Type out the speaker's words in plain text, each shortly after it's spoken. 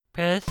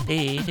Press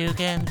B to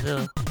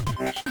cancel.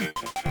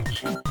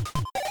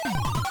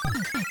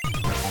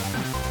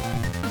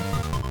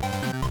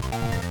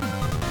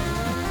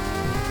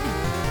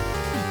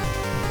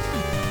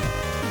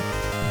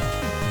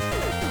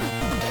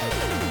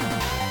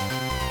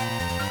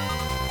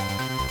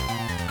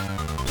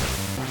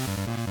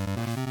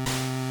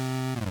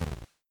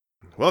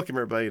 Welcome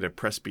everybody to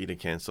Press B to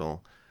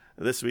Cancel.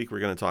 This week we're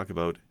going to talk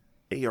about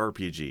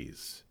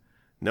ARPGs.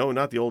 No,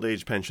 not the old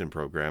age pension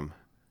program.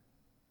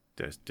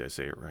 Did I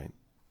say it right?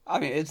 I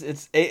mean, it's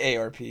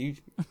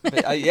AARP.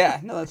 But, yeah,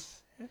 no,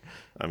 that's.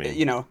 I mean,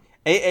 you know,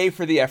 AA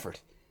for the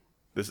effort.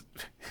 this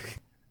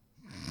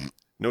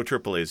no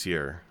AAAs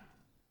here,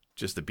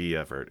 just the B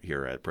effort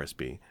here at Press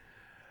B.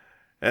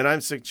 And I'm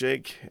Sick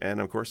Jake,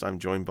 and of course I'm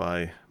joined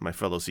by my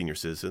fellow senior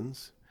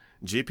citizens.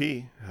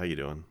 GP, how you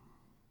doing?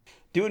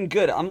 Doing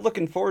good. I'm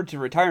looking forward to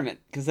retirement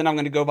because then I'm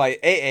going to go by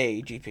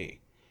AAGP.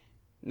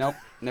 Nope,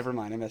 never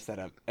mind. I messed that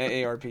up.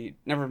 AARP.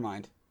 Never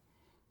mind.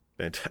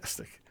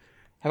 Fantastic.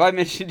 Have I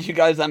mentioned to you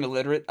guys I'm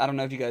illiterate? I don't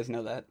know if you guys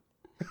know that.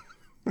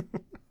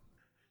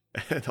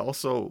 And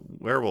also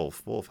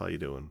Werewolf. Wolf, how you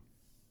doing?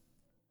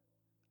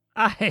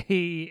 I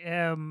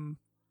am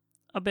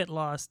a bit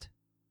lost.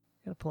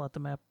 Gotta pull out the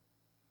map.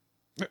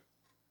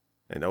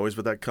 And always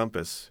with that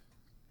compass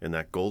in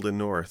that golden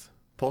north.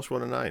 Pulse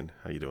 109,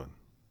 how you doing?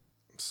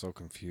 So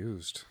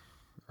confused.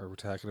 Are we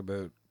talking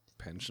about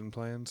pension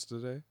plans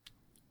today?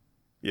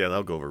 Yeah,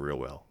 that'll go over real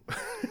well.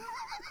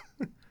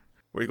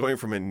 We're going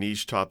from a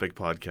niche topic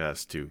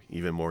podcast to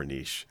even more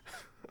niche.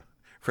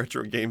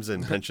 Retro games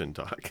and pension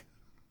talk.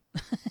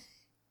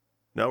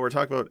 Now we're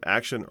talking about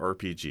action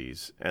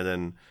RPGs. And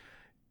then,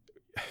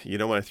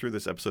 when I threw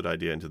this episode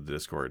idea into the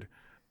Discord,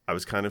 I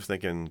was kind of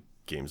thinking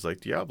games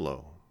like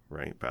Diablo,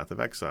 right? Path of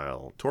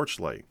Exile,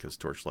 Torchlight, because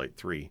Torchlight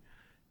 3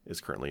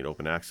 is currently in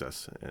open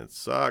access, and it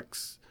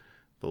sucks,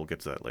 but we'll get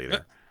to that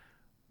later.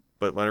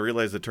 But when I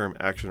realized the term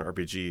action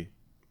RPG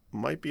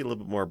might be a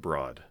little bit more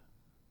broad,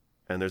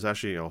 and there's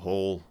actually a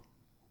whole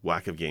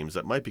whack of games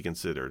that might be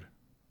considered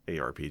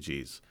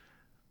ARPGs.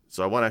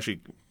 So I want to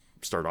actually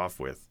start off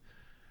with,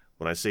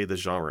 when I say the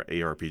genre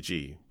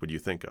ARPG, what do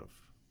you think of?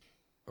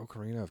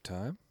 Ocarina of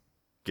Time?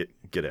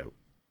 Get out.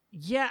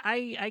 Yeah,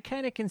 I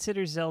kind of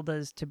consider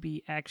Zeldas to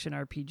be action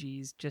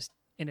RPGs, just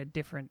in a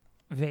different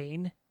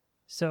vein.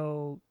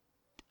 So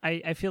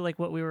I feel like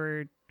what we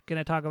were going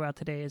to talk about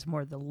today is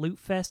more the loot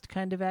fest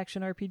kind of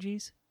action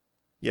RPGs.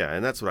 Yeah,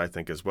 and that's what I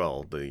think as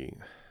well.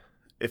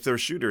 If they're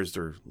shooters,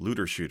 they're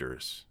looter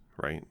shooters,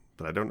 right?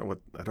 But I don't know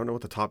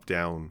what the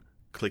top-down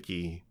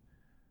clicky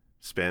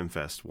spam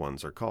fest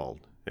ones are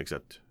called,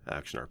 except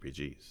action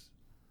RPGs.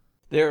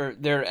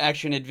 They're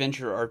action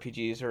adventure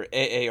RPGs or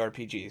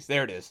AARPGs.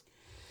 There it is.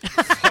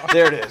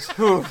 There it is.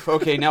 Whew.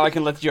 Okay, now I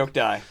can let the joke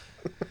die.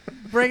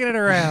 Bringing it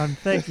around.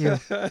 Thank you.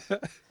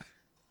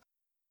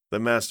 The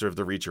master of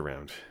the reach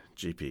around,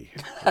 GP.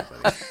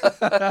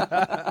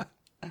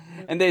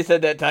 And they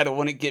said that title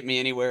wouldn't get me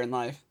anywhere in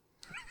life.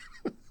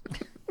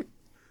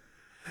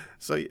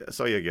 So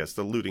I guess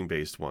the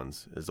looting-based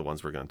ones is the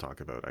ones we're going to talk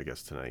about, I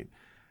guess, tonight.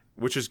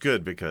 Which is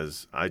good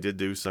because I did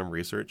do some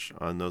research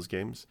on those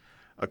games.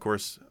 Of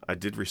course, I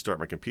did restart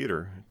my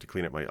computer to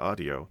clean up my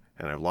audio,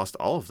 and I've lost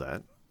all of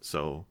that.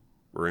 So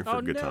we're in for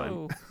a good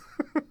time.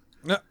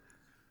 No.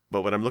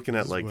 But when I'm looking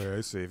at, This is why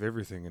I save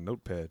everything in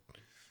Notepad.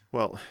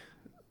 well,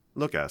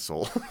 look,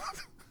 asshole.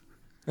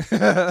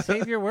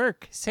 Save your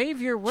work.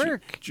 Save your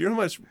work. Do you know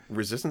how much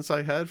resistance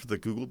I had for the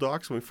Google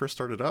Docs when we first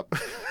started up?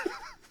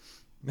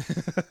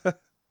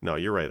 No,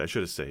 you're right. I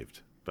should have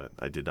saved, but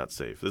I did not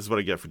save. This is what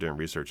I get for doing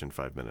research in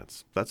 5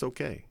 minutes. That's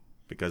okay,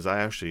 because I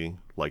actually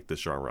like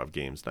this genre of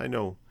games, and I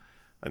know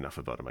enough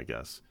about them, I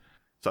guess.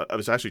 So I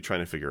was actually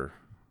trying to figure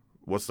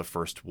what's the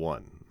first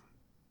one,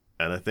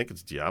 and I think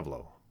it's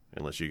Diablo,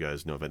 unless you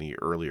guys know of any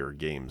earlier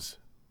games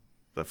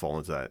that fall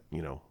into that,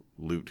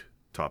 loot,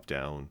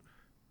 top-down,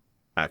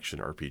 action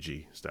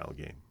RPG style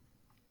game.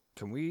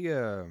 Can we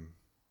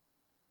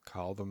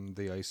call them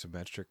the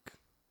isometric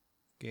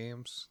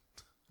games?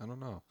 I don't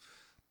know.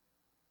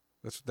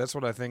 That's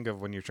what I think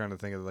of when you're trying to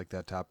think of like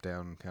that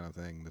top-down kind of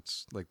thing.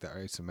 That's like the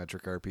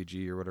isometric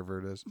RPG or whatever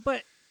it is.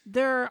 But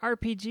there are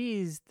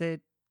RPGs that,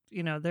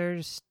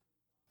 there's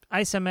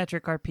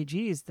isometric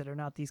RPGs that are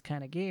not these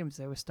kind of games.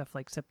 There was stuff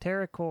like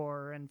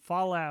Septericor and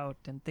Fallout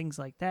and things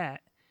like that.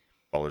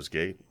 Baldur's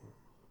Gate.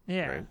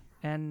 Yeah. Right.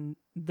 And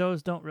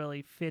those don't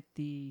really fit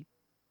the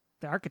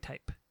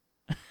archetype.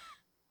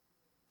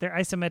 They're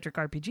isometric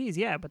RPGs,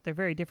 yeah, but they're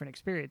very different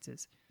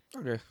experiences.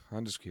 Okay,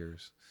 I'm just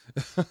curious.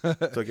 So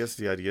I guess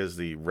the idea is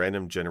the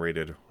random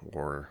generated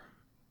or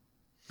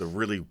the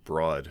really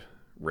broad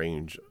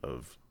range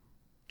of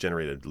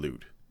generated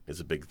loot is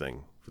a big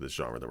thing for this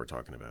genre that we're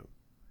talking about.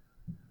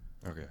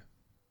 Okay.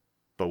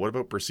 But what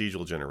about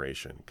procedural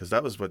generation? Because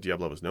that was what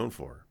Diablo was known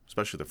for,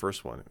 especially the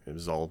first one. It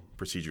was all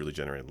procedurally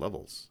generated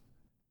levels.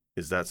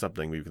 Is that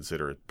something we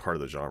consider part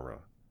of the genre?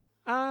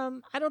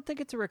 I don't think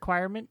it's a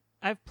requirement.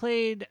 I've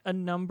played a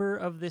number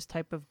of this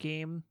type of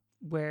game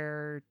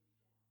where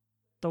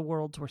the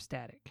worlds were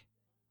static.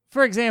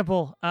 For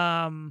example,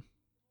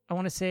 I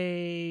want to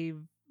say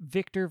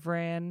Victor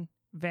Vran,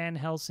 Van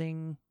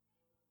Helsing,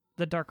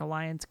 the Dark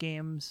Alliance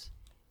games.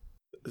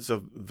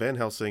 So Van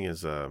Helsing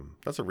is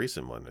that's a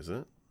recent one, isn't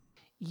it?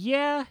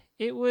 Yeah,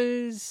 it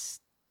was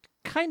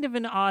kind of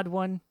an odd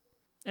one,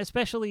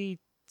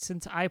 especially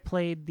since I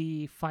played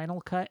the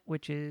Final Cut,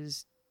 which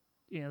is,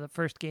 the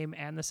first game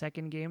and the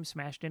second game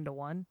smashed into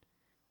one.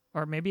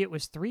 Or maybe it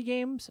was 3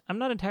 games. I'm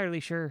not entirely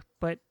sure,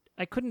 but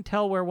I couldn't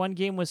tell where one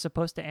game was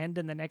supposed to end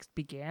and the next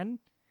began.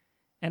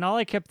 And all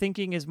I kept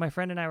thinking as my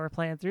friend and I were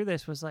playing through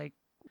this was like,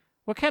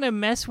 what kind of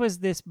mess was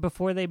this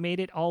before they made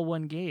it all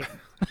one game?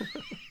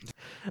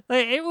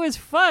 Like, it was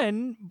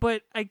fun,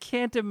 but I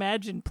can't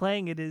imagine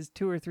playing it as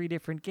 2 or 3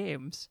 different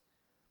games.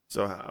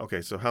 So,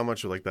 okay, so how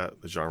much of like that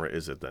genre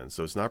is it then?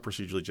 So it's not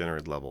procedurally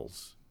generated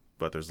levels,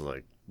 but there's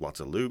like lots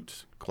of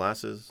loot,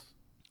 classes.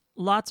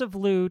 Lots of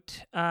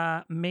loot,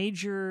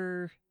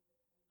 major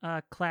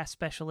class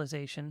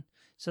specialization.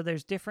 So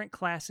there's different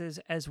classes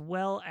as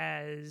well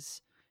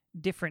as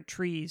different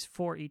trees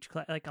for each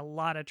class, like a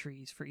lot of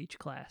trees for each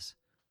class.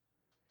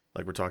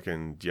 Like we're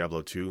talking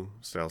Diablo 2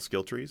 style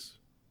skill trees?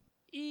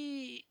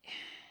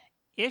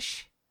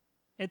 Ish.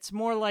 It's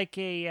more like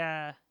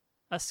a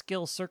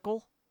skill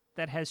circle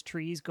that has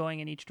trees going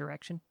in each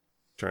direction.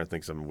 Trying to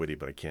think something witty,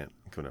 but I can't.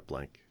 I'm coming up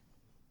blank.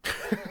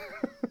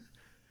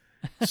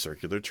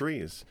 Circular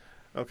trees.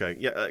 Okay,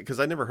 yeah, because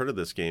I never heard of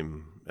this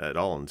game at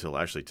all until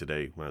actually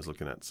today when I was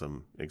looking at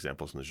some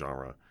examples in the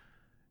genre.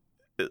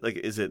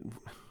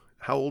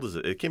 How old is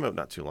it? It came out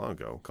not too long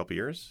ago, a couple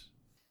years?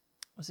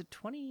 Was it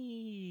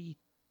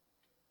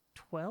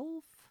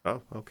 2012?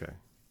 Oh, okay.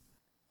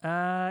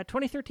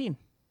 2013.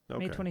 Okay.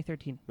 May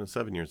 2013. No,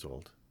 7 years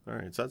old. All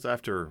right, so that's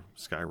after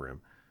Skyrim,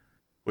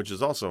 which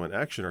is also an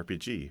action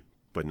RPG,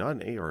 but not an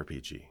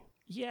ARPG.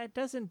 Yeah, it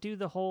doesn't do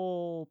the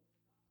whole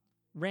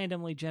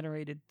randomly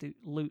generated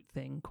loot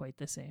thing quite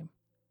the same.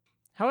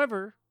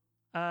 However,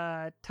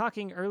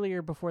 talking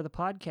earlier before the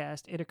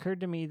podcast, it occurred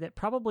to me that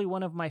probably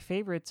one of my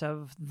favorites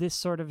of this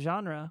sort of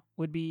genre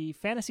would be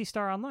Phantasy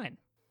Star Online.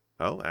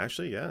 Oh,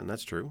 actually, yeah, and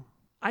that's true.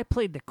 I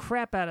played the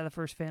crap out of the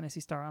first Phantasy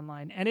Star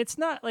Online, and it's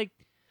not like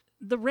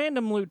the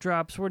random loot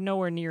drops were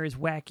nowhere near as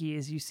wacky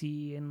as you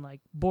see in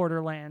like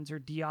Borderlands or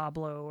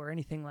Diablo or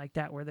anything like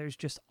that, where there's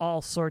just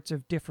all sorts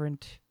of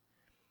different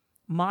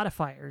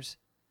modifiers.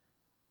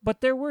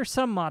 But there were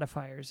some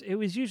modifiers. It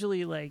was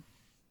usually like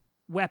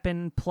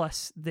weapon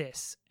plus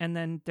this, and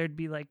then there'd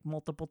be like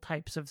multiple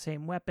types of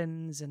same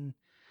weapons and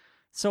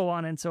so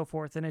on and so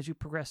forth. And as you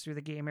progress through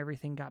the game,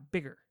 everything got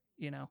bigger,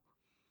 Yeah,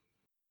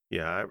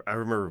 I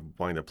remember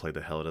wanting to play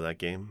the hell out of that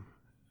game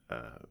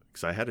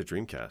because I had a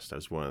Dreamcast. I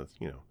was one of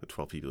the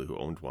 12 people who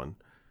owned one,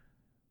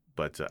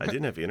 but I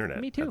didn't have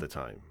internet Me too. at the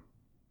time,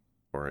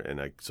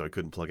 so I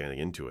couldn't plug anything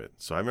into it.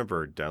 So I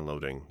remember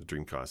downloading the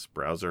Dreamcast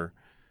browser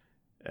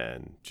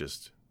and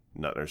just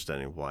not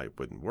understanding why it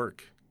wouldn't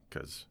work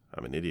because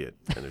I'm an idiot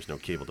and there's no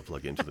cable to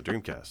plug into the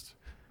Dreamcast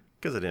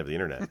because I didn't have the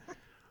internet.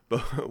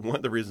 But one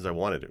of the reasons I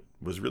wanted it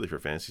was really for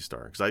Phantasy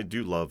Star because I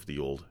do love the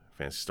old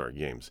Phantasy Star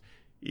games,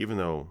 even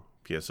though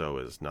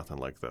PSO is nothing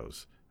like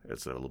those.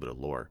 It's a little bit of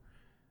lore.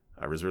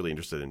 I was really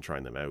interested in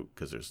trying them out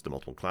because there's the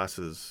multiple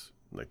classes,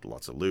 like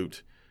lots of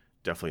loot,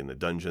 definitely in the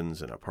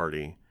dungeons and a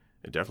party.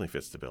 It definitely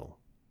fits the bill.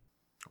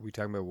 Are we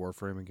talking about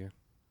Warframe again?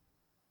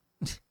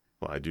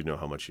 Well, I do know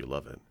how much you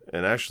love it.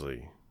 And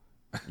actually,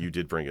 you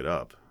did bring it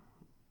up,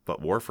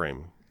 but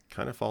Warframe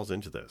kind of falls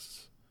into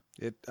this.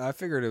 I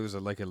figured it was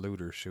like a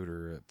looter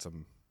shooter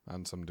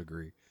on some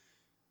degree.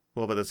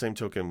 Well, by the same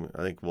token,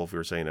 I think, Wolf, we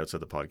were saying outside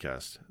the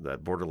podcast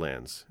that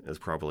Borderlands is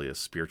probably a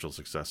spiritual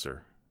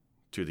successor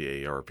to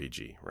the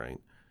ARPG, right?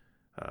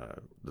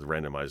 The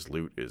randomized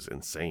loot is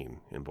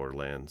insane in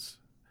Borderlands.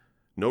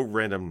 No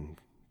random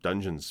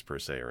dungeons per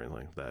se or anything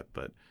like that,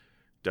 but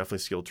definitely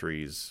skill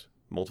trees,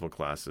 multiple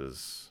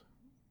classes.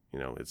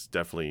 It's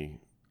definitely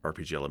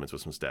RPG elements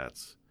with some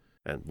stats.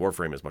 And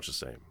Warframe is much the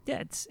same.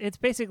 Yeah, it's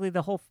basically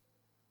the whole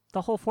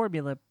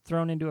formula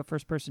thrown into a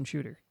first-person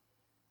shooter.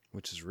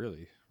 Which is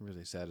really,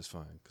 really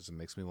satisfying because it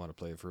makes me want to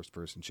play a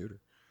first-person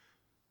shooter.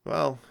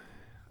 Well,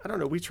 I don't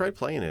know. We tried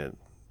playing it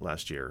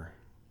last year,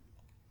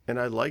 and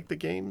I like the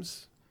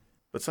games,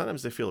 but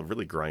sometimes they feel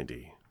really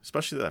grindy,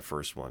 especially that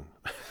first one.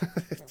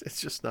 It's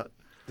just not...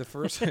 The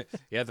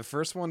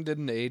first one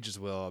didn't age as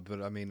well,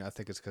 but I mean, I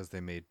think it's because they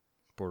made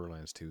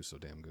Borderlands 2 so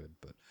damn good,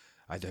 but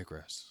I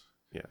digress.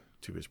 Yeah,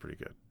 2 is pretty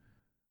good.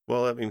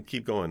 Well, I mean,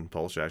 keep going,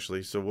 Pulse,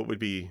 actually. So what would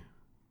be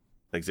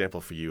an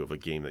example for you of a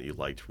game that you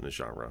liked from the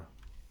genre?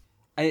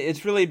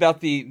 It's really about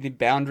the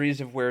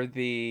boundaries of where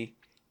the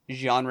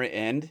genre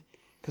end.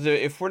 Because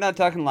if we're not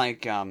talking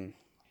like,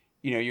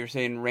 you were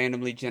saying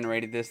randomly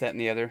generated this, that, and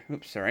the other.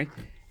 Oops, sorry.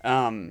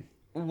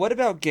 What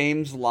about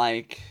games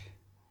like,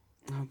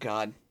 oh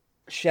God,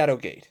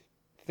 Shadowgate?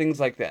 Things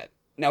like that.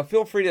 Now,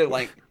 feel free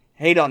to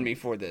hate on me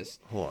for this.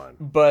 Hold on.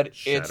 But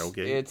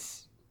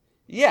Shadowgate?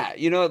 Yeah,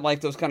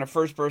 like those kind of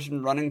first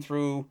person running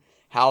through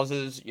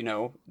houses,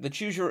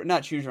 the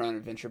not choose your own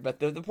adventure, but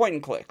the point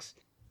and clicks.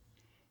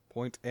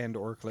 Point and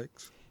or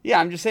clicks. Yeah,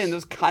 I'm just saying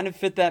those kind of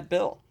fit that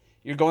bill.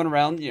 You're going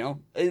around,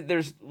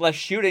 there's less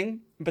shooting,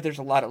 but there's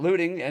a lot of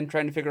looting and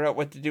trying to figure out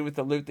what to do with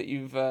the loot that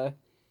you've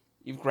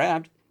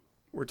grabbed.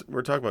 We're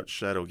talking about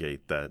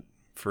Shadowgate, that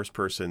first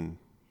person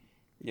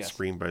Yes.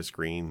 screen by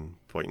screen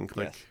point and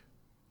click.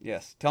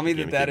 Yes. Tell me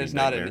The game that gave is me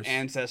not an nightmares.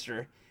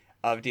 ancestor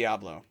of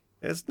Diablo.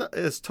 It's not.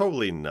 It's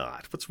totally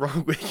not. What's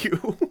wrong with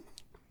you?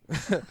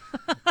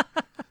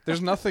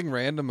 There's nothing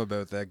random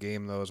about that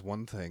game, though, is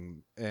one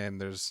thing,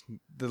 and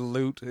the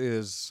loot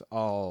is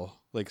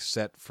all like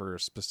set for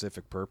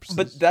specific purposes.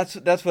 But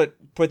that's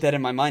what put that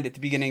in my mind at the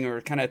beginning, or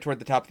kind of toward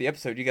the top of the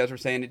episode. You guys were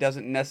saying it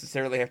doesn't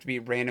necessarily have to be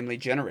randomly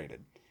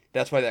generated.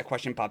 That's why that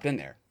question popped in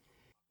there.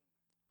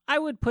 I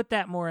would put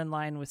that more in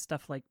line with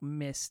stuff like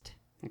Myst.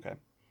 Okay.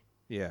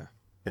 yeah,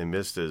 And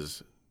Myst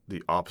is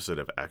the opposite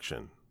of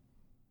action.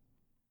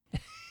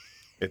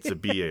 It's a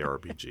BA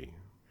RPG.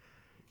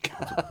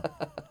 It's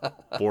a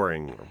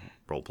boring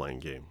role playing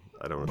game.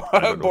 I don't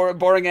know.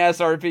 Boring ass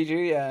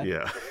RPG. Yeah.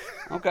 Yeah.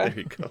 Okay. There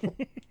you go.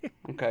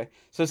 Okay.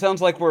 So it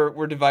sounds like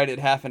we're divided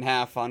half and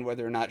half on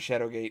whether or not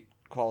Shadowgate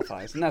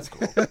qualifies, and that's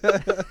cool.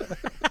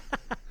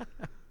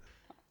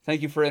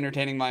 Thank you for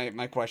entertaining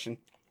my question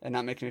and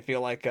not making me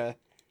feel like a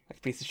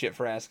piece of shit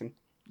for asking.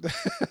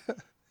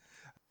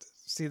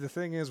 see, the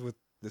thing is with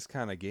this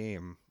kind of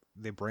game,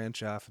 they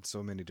branch off in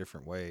so many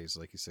different ways.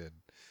 Like you said,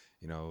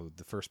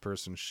 the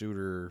first-person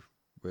shooter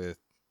with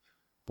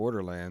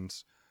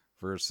Borderlands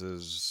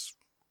versus,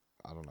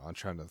 I don't know, I'm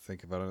trying to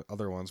think about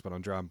other ones, but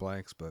I'm drawing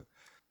blanks. But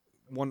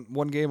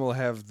one game will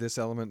have this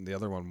element and the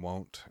other one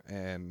won't.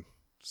 And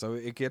so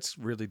it gets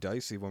really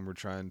dicey when we're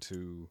trying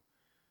to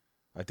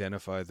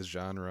identify the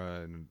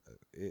genre, and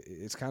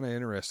it's kind of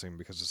interesting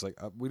because it's like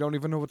we don't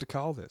even know what to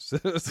call this.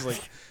 it's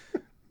like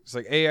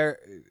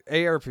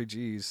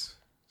ARPGs.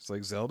 It's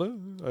like Zelda,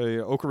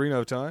 Ocarina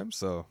of Time.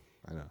 So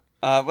I know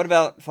What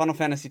about Final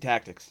Fantasy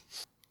Tactics?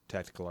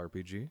 tactical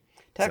RPG.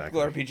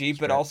 Tactical Exactly. RPG,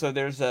 but also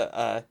there's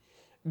a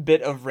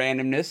bit of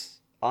randomness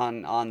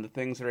on the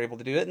things that are able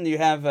to do it, and you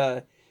have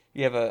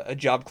a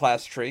job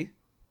class tree.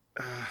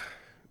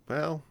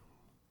 Well,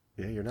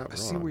 yeah, you're not I wrong.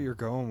 see where you're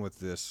going with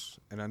this,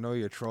 and I know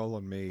you're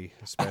trolling me.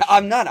 Especially.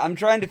 I'm not. I'm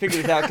trying to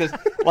figure this out because,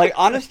 like,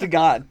 honest to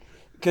God,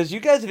 because you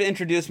guys have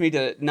introduced me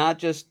to not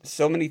just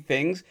so many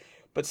things,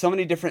 but so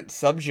many different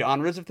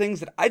subgenres of things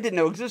that I didn't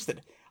know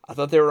existed. I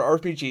thought they were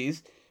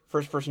RPGs,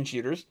 first-person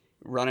shooters,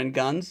 running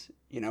guns,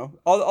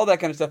 all that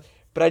kind of stuff.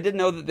 But I didn't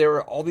know that there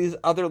were all these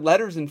other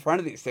letters in front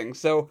of these things.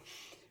 So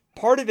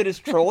part of it is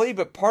trolly,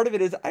 but part of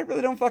it is I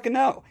really don't fucking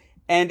know.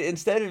 And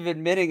instead of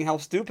admitting how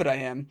stupid I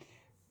am,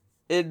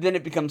 then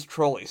it becomes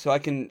trolly. So I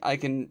can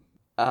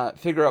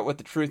figure out what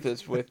the truth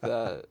is with,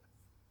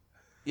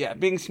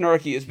 being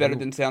snarky is better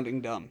than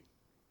sounding dumb.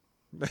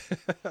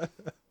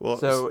 Well,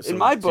 So in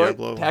my book,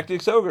 Diablo,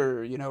 Tactics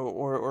Ogre,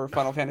 or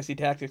Final Fantasy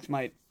Tactics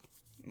might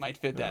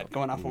fit that,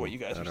 going off of what you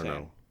guys I are don't saying.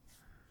 know.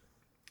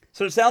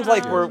 So it sounds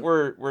like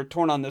we're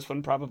torn on this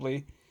one,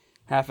 probably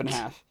half and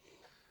half.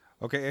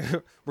 Okay,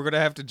 we're gonna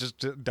have to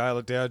just dial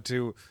it down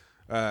to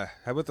how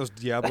about those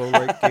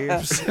Diablo-like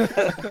games?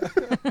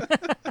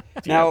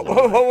 Now,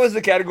 Diablo. what was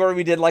the category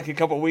we did like a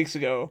couple weeks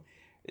ago?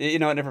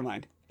 Never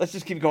mind. Let's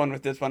just keep going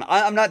with this one.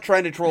 I'm not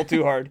trying to troll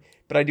too hard,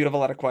 but I do have a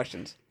lot of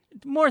questions.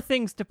 More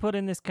things to put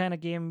in this kind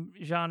of game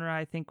genre,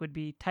 I think, would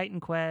be Titan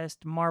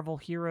Quest, Marvel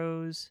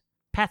Heroes,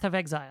 Path of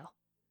Exile.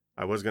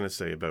 I was going to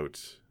say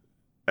about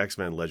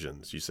X-Men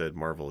Legends. You said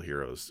Marvel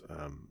Heroes.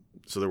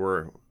 So there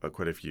were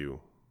quite a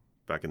few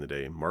back in the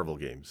day Marvel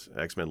games.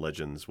 X-Men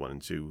Legends 1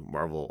 and 2,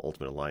 Marvel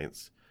Ultimate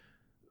Alliance.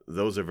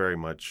 Those are very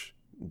much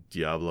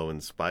Diablo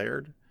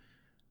inspired,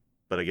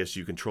 but I guess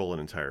you control an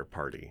entire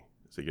party,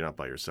 so you're not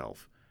by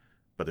yourself.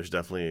 But there's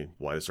definitely a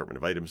wide assortment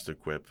of items to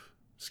equip,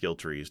 skill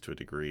trees to a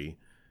degree,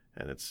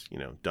 and it's,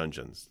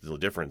 dungeons. The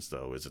difference,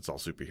 though, is it's all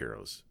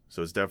superheroes.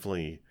 So it's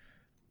definitely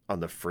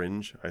on the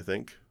fringe, I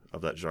think,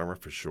 of that genre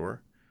for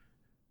sure.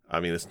 I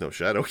mean, it's no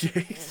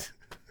Shadowgate,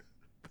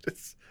 but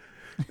it's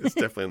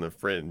definitely on the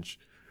fringe.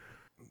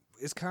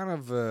 It's kind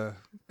of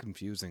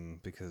confusing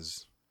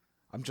because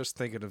I'm just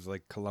thinking of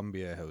like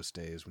Columbia House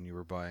days when you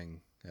were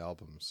buying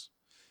albums.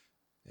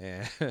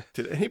 And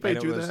Did anybody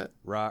and it do was that?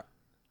 rock.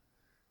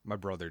 My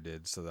brother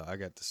did, so that I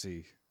got to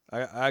see.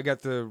 I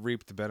got to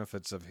reap the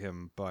benefits of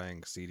him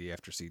buying CD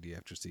after CD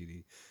after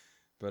CD.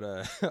 But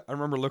I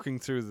remember looking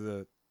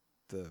through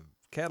the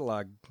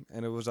catalog,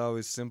 and it was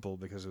always simple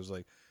because it was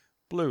like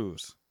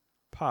blues,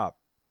 pop,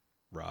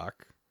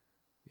 rock,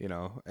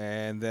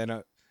 and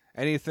then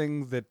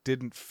anything that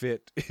didn't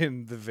fit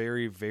in the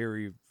very,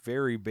 very,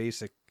 very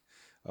basic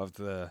of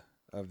the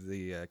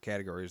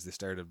categories they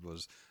started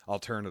was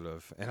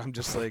alternative, and I'm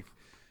just like,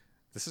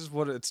 this is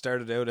what it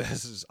started out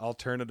as, is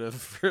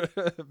alternative,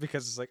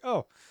 because it's like,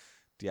 oh,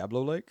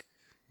 Diablo-like,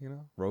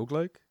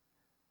 roguelike.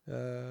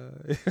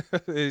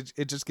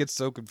 It just gets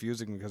so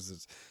confusing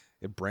because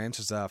it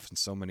branches off in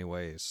so many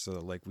ways. So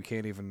like we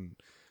can't even,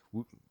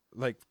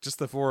 like just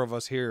the four of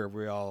us here,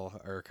 we all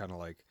are kind of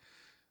like,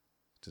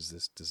 does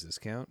this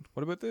count?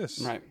 What about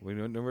this? Right. We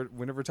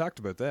never talked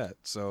about that.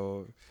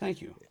 So Thank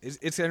you.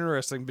 it's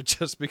interesting, but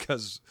just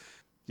because,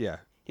 yeah,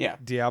 Yeah.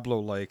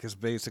 Diablo-like is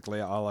basically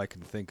all I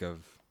can think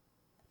of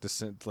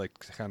like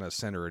kind of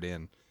center it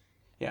in.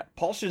 Yeah,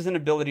 Paul's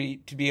inability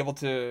to be able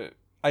to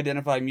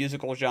identify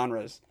musical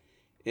genres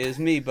is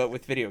me, but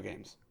with video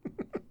games.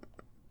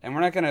 And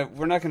we're not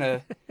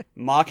gonna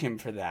mock him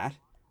for that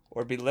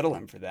or belittle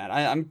him for that.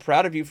 I'm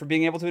proud of you for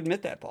being able to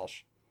admit that, Paul.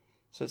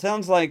 So it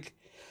sounds like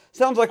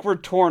we're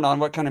torn on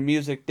what kind of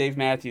music Dave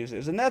Matthews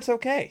is, and that's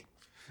okay.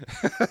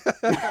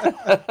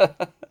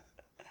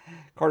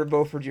 Carter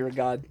Beauford, you're a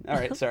god. All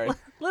right, sorry.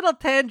 Little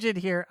tangent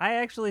here. I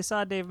actually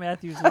saw Dave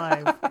Matthews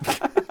live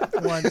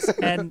once,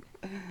 and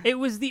it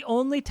was the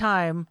only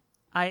time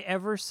I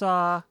ever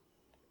saw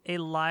a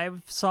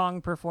live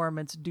song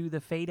performance do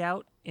the fade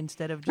out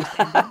instead of just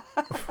ending.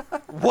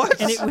 What?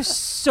 And it was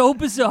so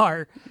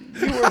bizarre.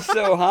 You were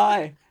so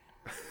high.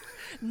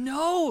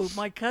 No,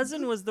 my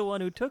cousin was the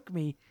one who took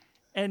me,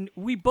 and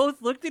we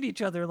both looked at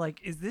each other like,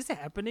 is this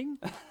happening?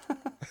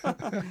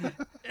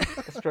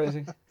 That's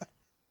crazy.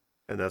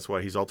 And that's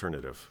why he's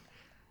alternative.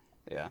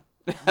 Yeah.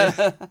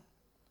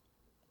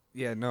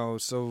 Yeah, no,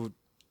 so,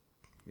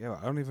 yeah,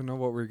 I don't even know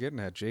what we're getting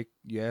at. Jake,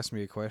 you asked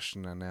me a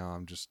question, and now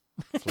I'm just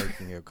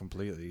flaking out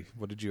completely.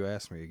 What did you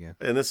ask me again?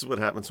 And this is what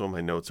happens when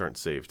my notes aren't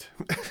saved.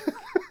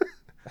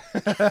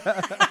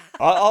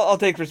 I'll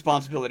take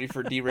responsibility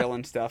for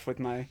derailing stuff with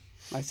my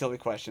silly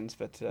questions,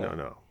 but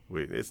No.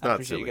 It's I not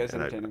appreciate silly. you guys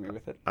and entertaining me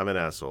with it. I'm an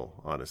asshole,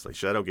 honestly.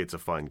 Shadowgate's a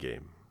fine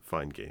game.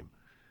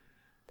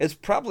 It's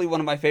probably one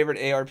of my favorite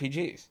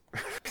ARPGs.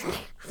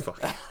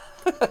 Fuck.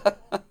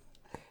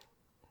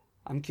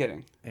 I'm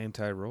kidding.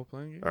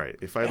 Anti-role-playing game? All right,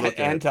 if I look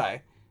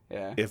at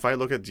Yeah. if I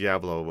look at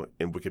Diablo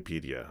in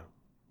Wikipedia,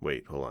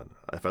 wait, hold on.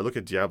 If I look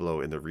at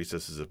Diablo in the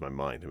recesses of my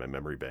mind, in my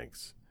memory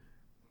banks,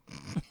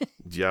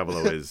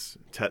 Diablo is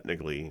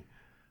technically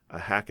a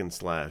hack and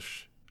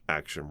slash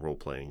action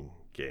role-playing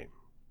game.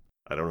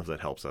 I don't know if that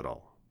helps at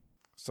all.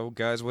 So,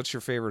 guys, what's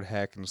your favorite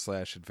hack and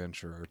slash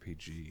adventure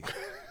RPG?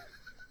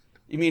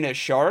 You mean a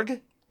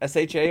Sharg?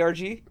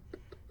 SHARG?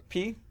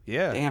 P?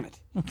 Yeah. Damn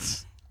it.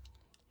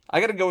 I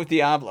gotta go with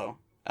Diablo.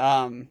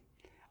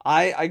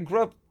 I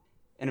grew up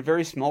in a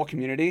very small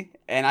community,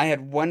 and I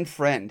had one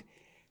friend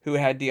who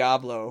had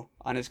Diablo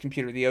on his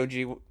computer, the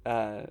OG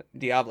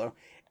Diablo,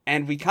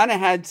 and we kind of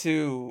had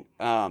to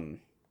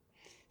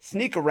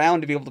sneak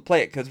around to be able to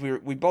play it because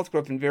we both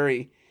grew up in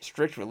very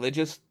strict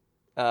religious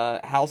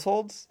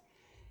households,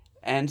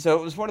 and so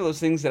it was one of those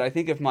things that I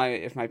think if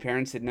my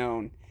parents had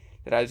known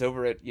that I was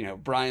over at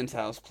Brian's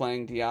house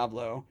playing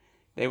Diablo,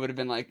 they would have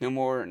been like, no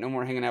more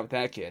hanging out with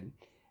that kid.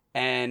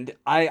 And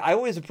I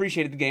always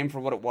appreciated the game for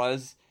what it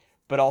was,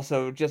 but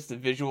also just the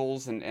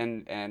visuals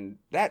and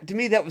that, to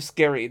me, that was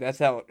scary. That's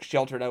how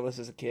sheltered I was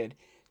as a kid.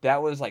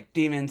 That was like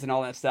demons and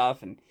all that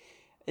stuff. And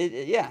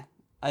I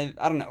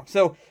don't know.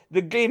 So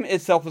the game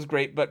itself was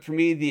great, but for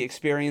me, the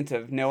experience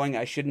of knowing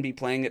I shouldn't be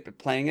playing it, but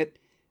playing it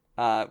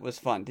was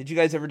fun. Did you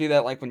guys ever do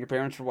that? Like when your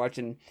parents were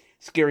watching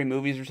scary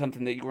movies or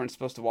something that you weren't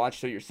supposed to watch,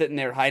 so you're sitting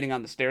there hiding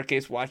on the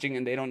staircase watching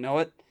and they don't know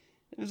it?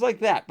 It was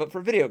like that, but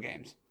for video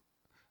games.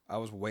 I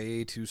was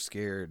way too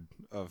scared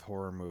of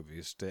horror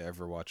movies to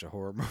ever watch a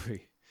horror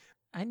movie.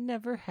 I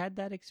never had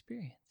that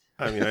experience.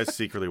 I mean, I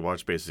secretly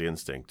watched Basic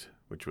Instinct,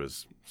 which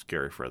was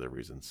scary for other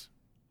reasons.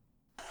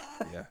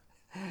 Yeah.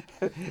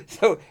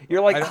 So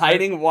you're like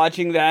hiding,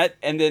 watching that,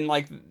 and then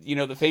like,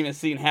 the famous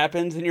scene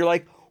happens, and you're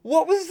like,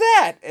 what was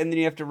that? And then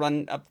you have to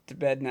run up to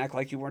bed and act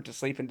like you weren't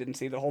asleep and didn't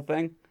see the whole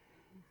thing.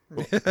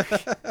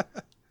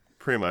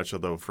 Pretty much,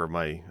 although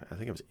I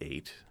think it was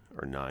 8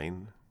 or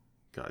 9.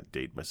 God,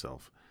 date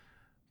myself.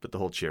 But the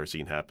whole chair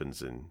scene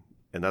happens, and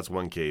that's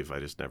one cave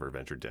I just never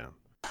ventured down.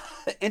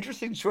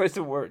 Interesting choice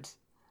of words.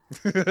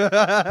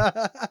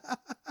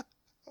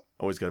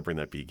 Always got to bring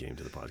that B game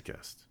to the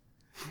podcast.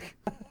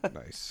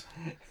 Nice.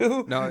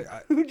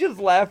 Who just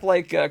laughed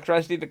like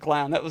Krusty the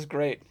Clown? That was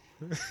great.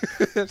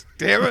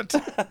 Damn it.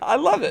 I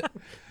love it.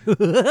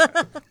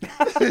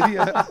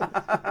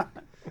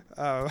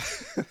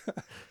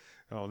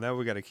 Oh, now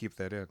we got to keep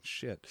that in.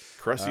 Shit.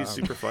 Krusty's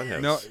Super Fun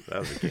House. No. That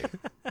was a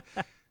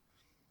game.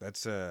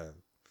 That's a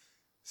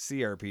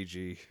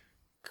CRPG.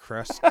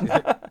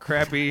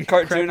 Crappy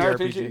Cartoon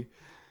crappy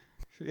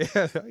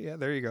RPG. Yeah,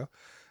 there you go.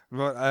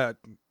 But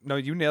no,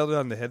 you nailed it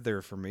on the head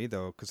there for me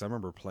though, because I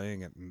remember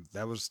playing it, and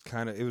it was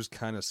kind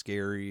of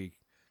scary,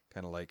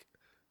 kind of like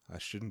I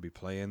shouldn't be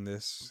playing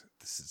this.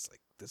 This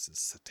is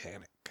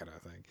satanic kind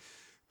of thing,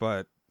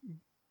 but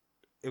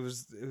it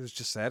was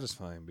just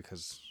satisfying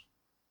because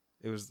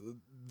it was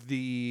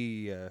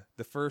the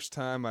first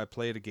time I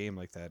played a game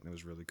like that, and it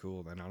was really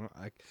cool. And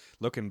I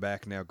looking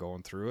back now,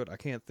 going through it, I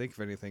can't think of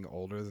anything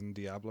older than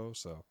Diablo.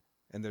 So,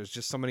 and there's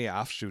just so many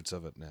offshoots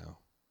of it now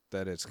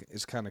that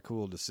it's kind of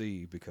cool to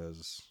see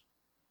because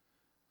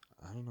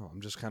I don't know. I'm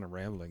just kind of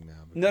rambling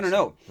now.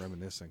 No.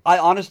 Reminiscing. I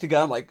honest to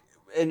God, like,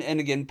 and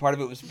again, part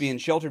of it was being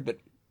sheltered, but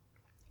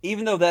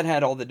even though that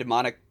had all the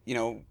demonic,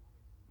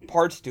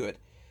 parts to it,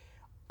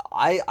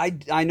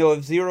 I know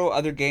of zero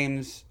other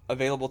games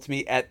available to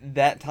me at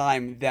that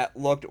time that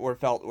looked or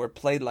felt or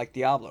played like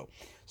Diablo.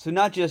 So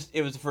not just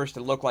it was the first to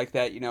look like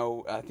that,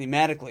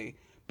 thematically,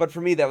 but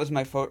for me that was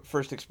my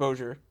first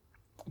exposure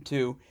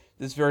to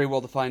this very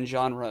well-defined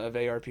genre of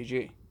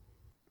ARPG.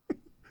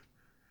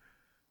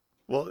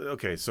 Well,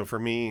 okay, so for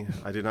me,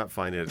 I did not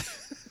find it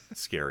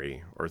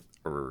scary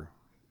or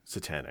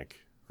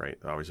satanic, right?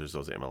 Obviously, there's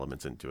those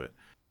elements into it.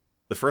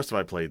 The first time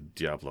I played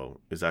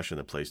Diablo is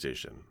actually on the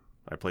PlayStation.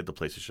 I played the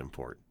PlayStation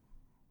port,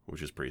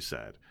 which is pretty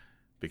sad,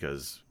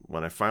 because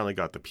when I finally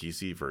got the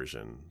PC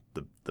version,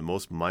 the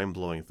most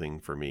mind-blowing thing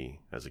for me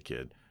as a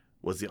kid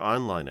was the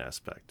online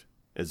aspect.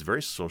 It's a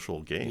very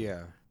social game,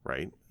 Yeah.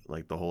 right?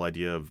 Like the whole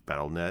idea of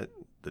Battle.net,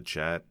 the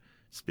chat,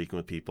 speaking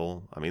with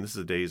people. I mean, this is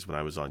the days when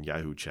I was on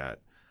Yahoo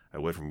Chat. I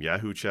went from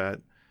Yahoo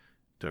Chat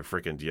to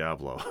freaking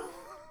Diablo.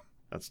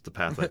 That's the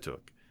path I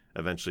took.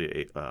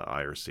 Eventually,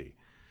 IRC,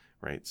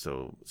 right?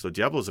 So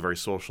Diablo is a very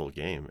social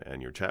game,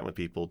 and you're chatting with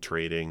people,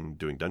 trading,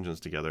 doing dungeons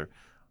together.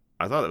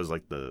 I thought it was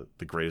like the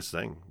greatest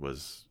thing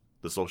was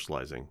the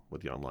socializing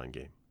with the online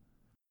game.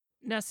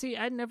 Now, see,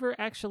 I never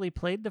actually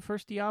played the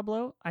first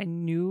Diablo. I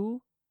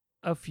knew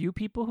a few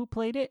people who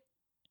played it,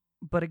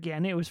 but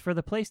again, it was for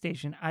the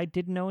PlayStation. I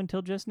didn't know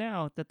until just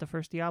now that the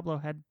first Diablo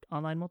had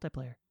online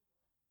multiplayer.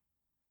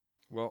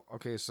 Well,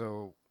 okay,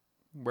 so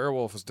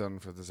Werewolf is done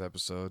for this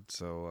episode,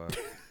 so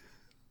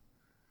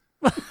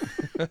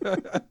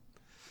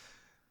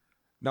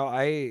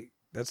no,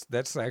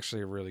 that's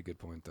actually a really good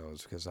point though,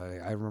 is because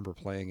I remember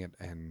playing it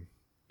and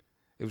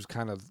it was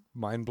kind of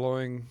mind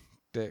blowing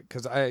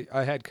because I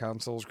had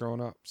consoles growing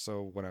up,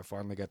 so when I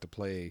finally got to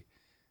play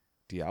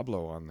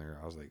Diablo on there,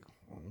 I was like,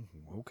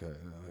 oh, okay,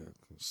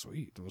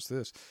 sweet, what's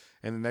this?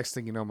 And the next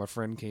thing you know, my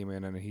friend came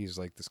in and he's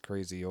like this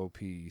crazy OP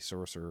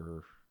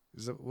sorcerer.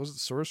 Was it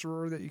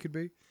sorcerer that you could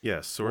be?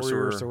 Yes,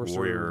 sorcerer,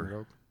 warrior,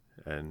 rogue.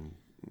 and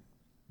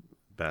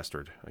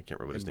bastard. I can't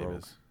remember what his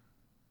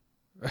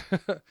And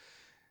name is.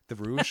 The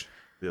Rouge?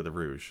 Yeah, the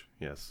Rouge,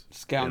 yes.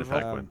 Scoundrel.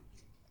 And a Paquin.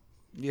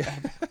 Yeah.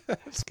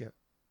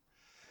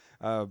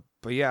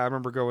 But yeah, I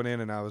remember going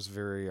in and I was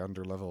very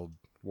underleveled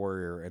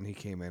warrior, and he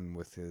came in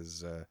with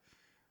his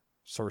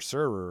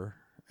sorcerer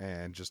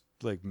and just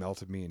like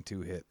melted me in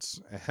 2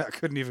 hits. I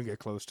couldn't even get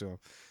close to him.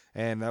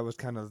 And that was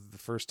kind of the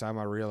first time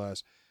I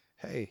realized,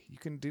 hey, you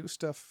can do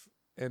stuff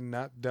and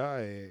not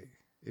die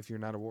if you're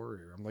not a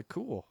warrior. I'm like,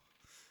 cool.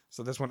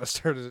 So that's when I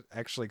started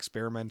actually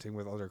experimenting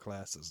with other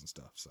classes and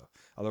stuff. So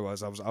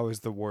otherwise, I was always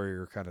the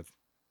warrior kind of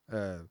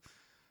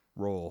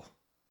role.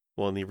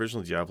 Well, in the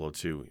original Diablo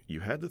 2,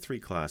 you had the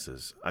 3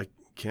 classes. I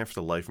can't for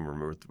the life of me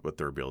remember what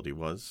their ability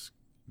was,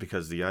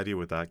 because the idea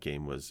with that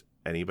game was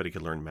anybody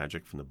could learn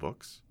magic from the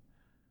books.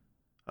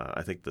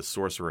 I think the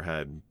sorcerer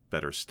had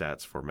better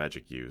stats for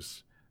magic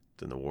use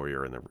than the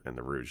warrior and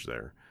the Rouge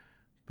there.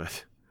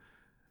 But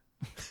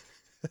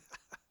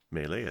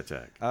melee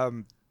attack.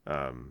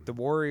 The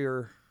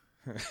warrior,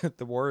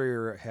 the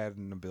warrior had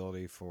an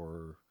ability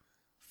for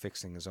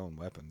fixing his own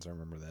weapons. I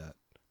remember that.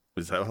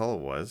 Is that all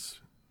it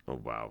was?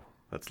 Oh wow,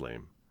 that's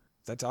lame.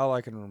 That's all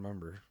I can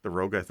remember. The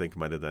rogue, I think,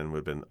 might have then would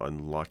have been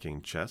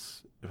unlocking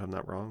chests, if I'm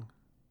not wrong.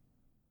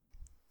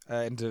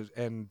 And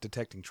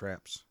detecting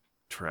traps.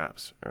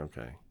 Traps.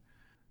 Okay.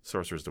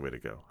 Sorcerer's the way to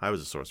go. I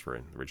was a sorcerer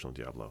in the original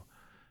Diablo.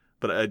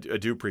 But I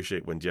do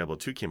appreciate when Diablo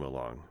 2 came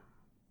along,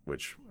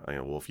 which I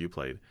know, Wolf, you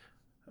played,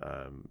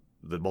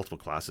 the multiple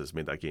classes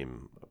made that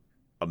game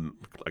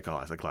a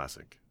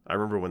classic. I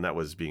remember when that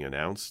was being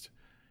announced,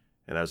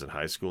 and I was in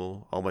high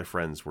school, all my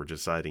friends were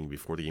deciding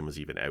before the game was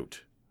even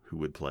out who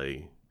would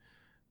play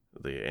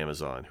the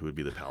Amazon, who would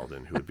be the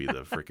Paladin, who would be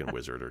the freaking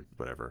Wizard or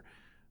whatever.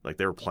 Like,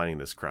 they were planning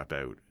this crap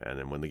out. And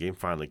then when the game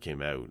finally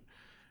came out,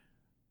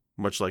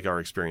 much like our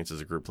experience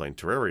as a group playing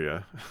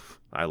Terraria,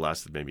 I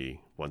lasted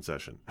maybe 1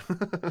 session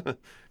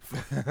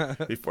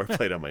before I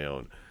played on my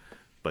own.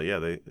 But yeah,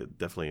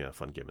 definitely a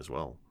fun game as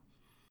well.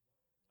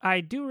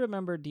 I do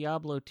remember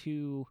Diablo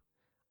 2.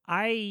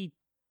 I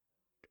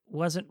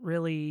wasn't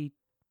really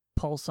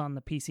pulse on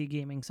the PC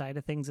gaming side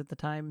of things at the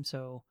time,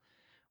 so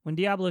when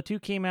Diablo 2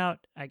 came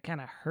out, I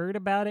kind of heard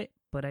about it,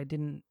 but I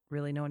didn't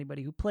really know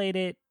anybody who played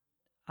it.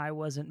 I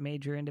wasn't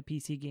major into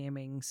PC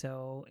gaming,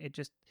 so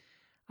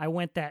I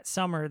went that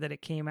summer that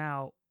it came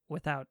out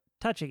without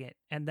touching it.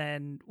 And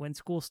then when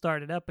school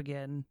started up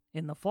again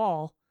in the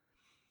fall,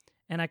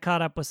 and I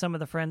caught up with some of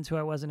the friends who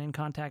I wasn't in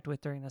contact with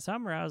during the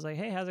summer, I was like,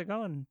 hey, how's it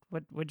going?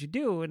 What'd you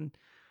do? And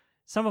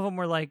some of them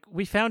were like,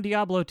 we found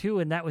Diablo 2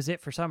 and that was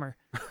it for summer.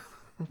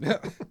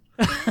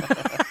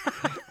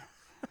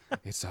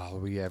 It's all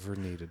we ever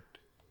needed.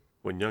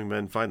 When young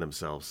men find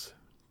themselves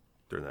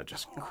during that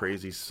just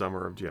crazy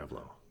summer of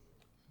Diablo.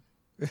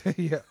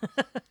 Yeah.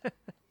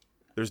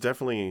 There's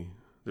definitely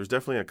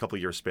a couple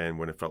year span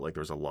when it felt like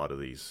there was a lot of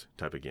these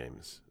type of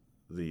games.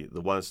 The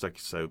one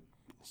that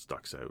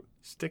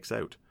sticks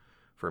out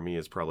for me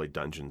is probably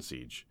Dungeon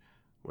Siege,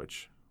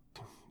 which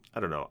I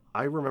don't know.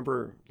 I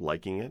remember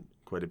liking it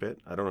quite a bit.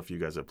 I don't know if you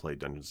guys have played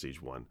Dungeon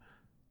Siege 1,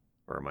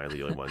 or am I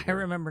the only one I here?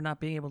 remember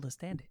not being able to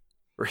stand it.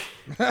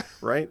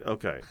 Right?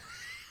 Okay.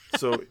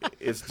 So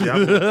it's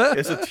Diablo.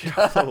 It's a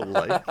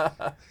Diablo-like.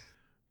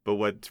 But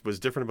what was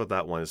different about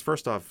that one is,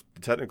 first off,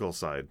 the technical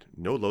side,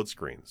 no load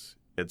screens.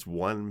 It's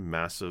one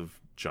massive,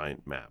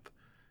 giant map.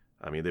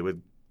 I mean, they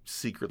would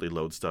secretly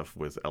load stuff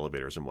with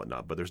elevators and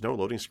whatnot, but there's no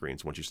loading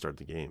screens once you start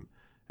the game.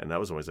 and that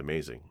was always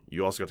amazing.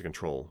 You also got to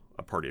control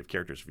a party of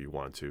characters if you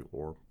wanted to,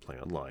 or play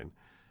online.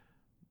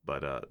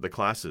 But the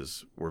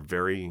classes were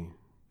very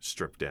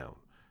stripped down.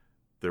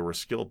 There were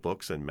skill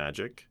books and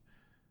magic,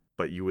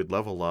 but you would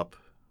level up.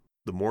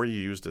 The more you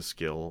used a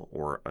skill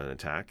or an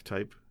attack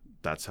type,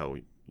 that's how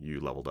you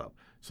leveled up.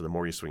 So the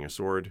more you swing a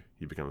sword,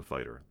 you become a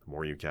fighter. The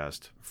more you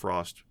cast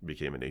Frost, you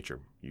became a nature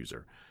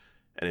user.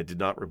 And it did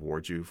not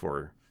reward you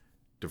for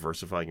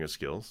diversifying your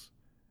skills.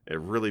 It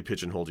really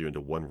pigeonholed you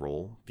into one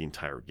role the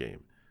entire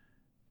game.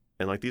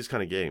 And like these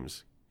kind of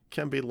games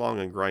can be long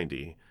and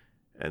grindy.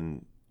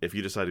 And if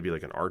you decide to be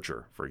like an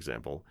archer, for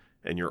example,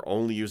 and you're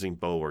only using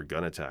bow or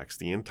gun attacks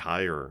the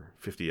entire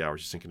 50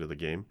 hours you sink into the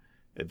game,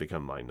 it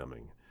become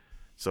mind-numbing.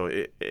 So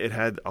it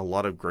had a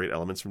lot of great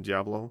elements from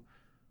Diablo,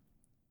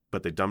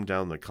 but they dumbed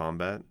down the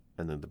combat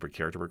and then the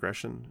character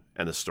progression,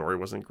 and the story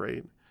wasn't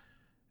great.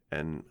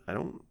 And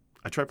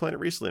I tried playing it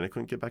recently and I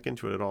couldn't get back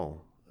into it at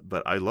all.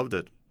 But I loved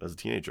it as a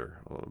teenager.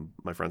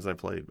 My friends and I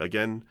played.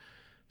 Again,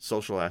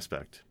 social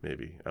aspect,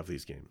 maybe, of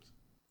these games.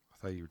 I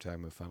thought you were talking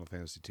about Final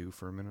Fantasy II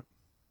for a minute.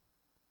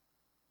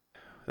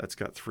 That's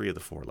got 3 of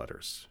the 4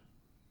 letters.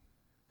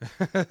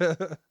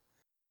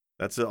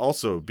 That's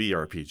also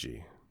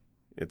BRPG.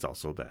 It's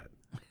also bad.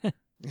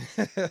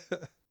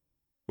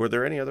 Were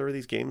there any other of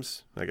these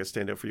games, I guess,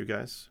 stand out for you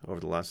guys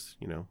over the last,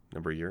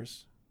 number of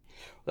years?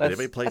 Did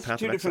anybody play that's Path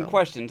two of different Exile?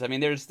 questions. I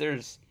mean, there's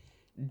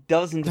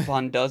dozens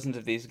upon dozens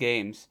of these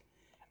games,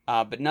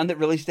 but none that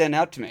really stand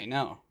out to me.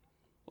 No,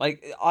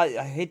 like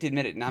I hate to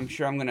admit it, and I'm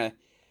sure I'm gonna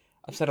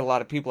upset a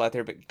lot of people out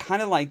there, but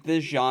kind of like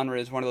this genre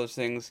is one of those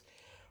things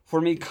for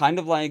me, kind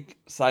of like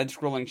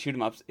side-scrolling shoot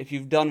 'em ups. If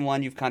you've done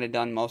one, you've kind of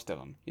done most of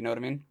them. You know what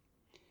I mean?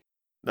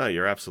 No,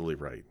 you're absolutely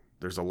right.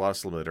 There's a lot of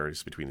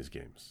similarities between these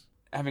games.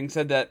 Having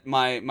said that,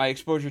 my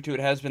exposure to it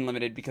has been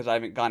limited because I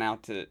haven't gone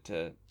out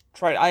to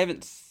try it. I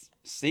haven't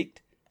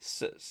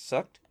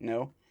sucked?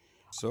 No.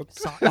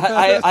 Sucked?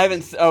 I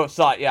haven't.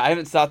 Sought. Yeah, I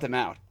haven't sought them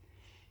out.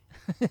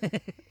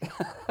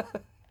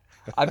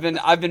 I've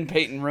been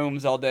painting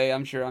rooms all day.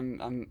 I'm sure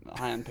I'm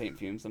high on paint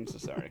fumes. I'm so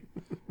sorry.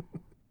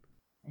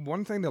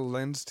 One thing that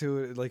lends to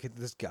it, like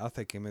this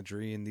gothic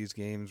imagery in these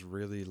games,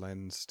 really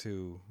lends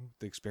to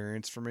the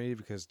experience for me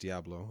because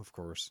Diablo, of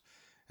course,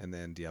 and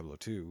then Diablo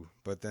 2.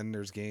 But then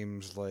there's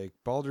games like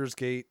Baldur's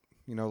Gate,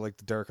 like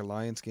the Dark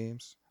Alliance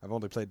games. I've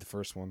only played the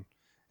first one,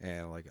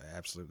 and I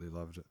absolutely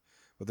loved it.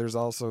 But there's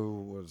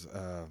also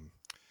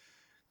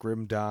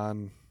Grim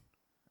Dawn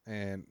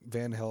and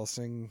Van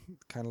Helsing.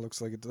 Kind of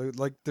looks like it.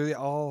 Like they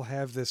all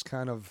have this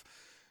kind of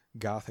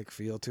gothic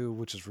feel to,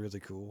 which is really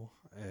cool,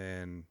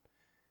 and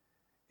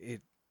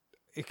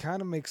it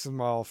kind of makes them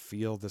all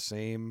feel the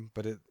same.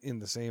 But in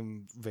the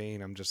same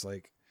vein, I'm just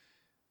like,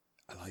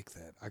 I like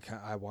that.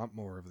 I want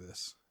more of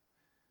this.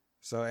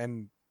 So,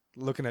 and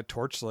looking at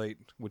Torchlight,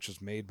 which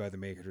was made by the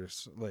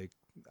makers,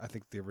 I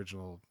think the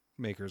original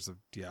makers of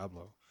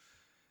Diablo.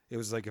 It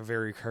was like a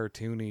very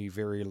cartoony,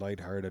 very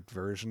lighthearted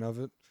version of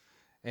it.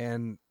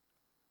 And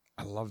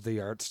I love the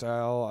art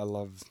style. I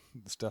love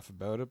the stuff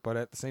about it. But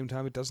at the same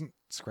time, it doesn't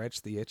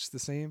scratch the itch the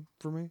same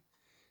for me.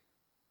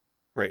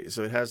 Right,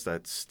 so it has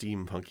that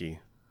steampunky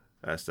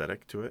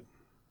aesthetic to it.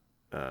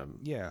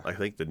 Yeah. I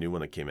think the new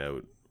one that came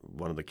out,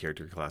 one of the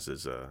character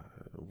classes,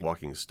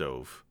 walking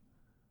stove,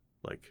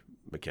 like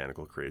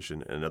mechanical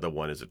creation. And another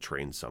one is a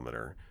train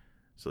summoner.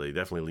 So they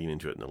definitely lean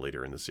into it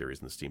later in the series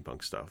and the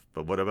steampunk stuff.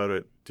 But what about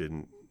it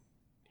didn't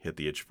hit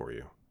the itch for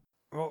you?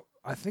 Well,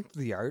 I think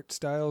the art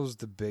style is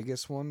the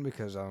biggest one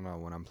because, I don't know,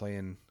 when I'm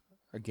playing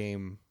a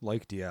game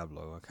like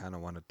Diablo, I kind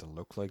of want it to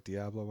look like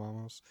Diablo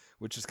almost,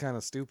 which is kind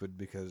of stupid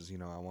because,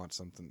 I want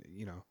something,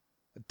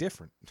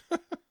 different.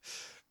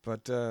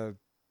 But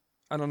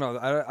I don't know.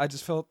 I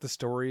just felt the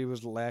story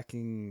was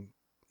lacking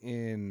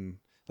in,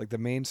 the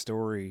main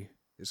story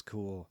is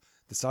cool.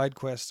 The side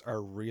quests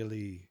are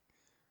really,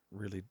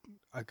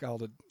 I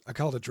called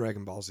it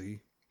Dragon Ball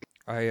Z.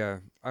 I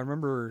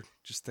remember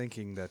just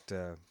thinking that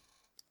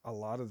a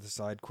lot of the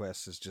side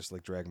quests is just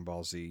like Dragon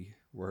Ball Z,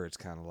 where it's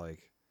kind of like,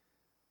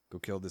 go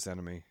kill this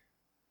enemy,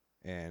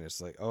 and it's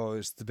like, oh,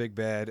 it's the big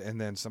bad,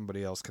 and then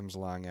somebody else comes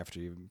along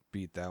after you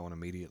beat that one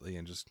immediately,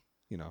 and just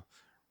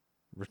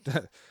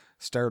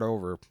start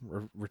over,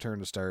 return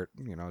to start,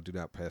 do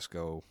not pass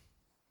go,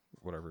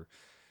 whatever.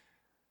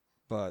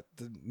 But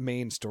the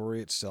main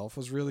story itself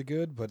was really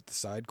good, but the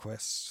side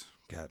quests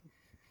got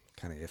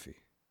kind of iffy.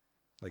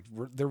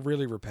 They're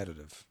really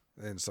repetitive,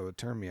 and so it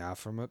turned me off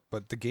from it.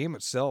 But the game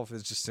itself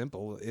is just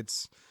simple.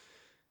 It's,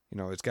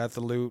 it's got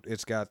the loot,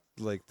 it's got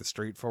the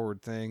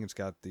straightforward thing, it's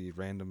got the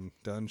random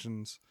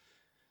dungeons.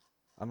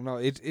 I don't know.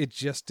 It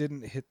just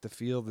didn't hit the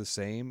feel the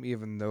same,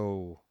 even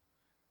though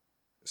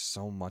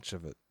so much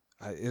of it.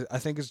 I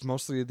think it's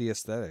mostly the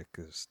aesthetic,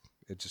 because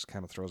it just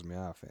kind of throws me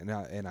off, and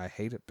I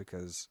hate it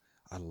because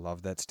I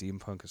love that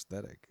steampunk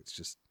aesthetic. It's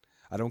just,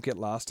 I don't get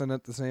lost in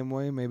it the same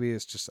way. Maybe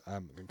it's just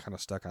I'm kind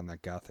of stuck on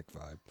that gothic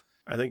vibe.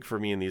 I think for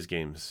me in these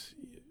games,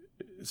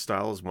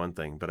 style is one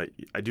thing, but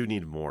I do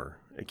need more.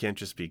 It can't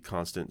just be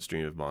constant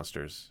stream of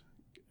monsters.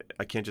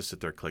 I can't just sit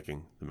there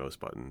clicking the mouse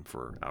button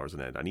for hours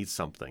on end. I need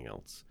something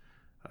else.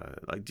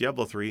 Like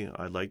Diablo 3,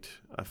 I liked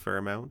a fair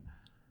amount,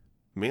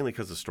 mainly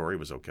because the story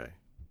was okay.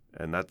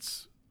 And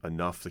that's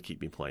enough to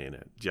keep me playing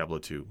it. Diablo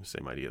 2,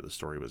 same idea. The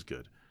story was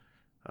good.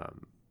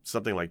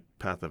 Something like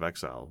Path of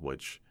Exile,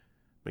 which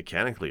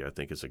mechanically I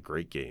think is a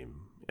great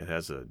game. It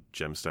has a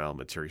gem-style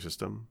materia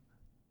system,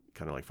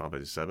 kind of like Final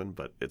Fantasy VII,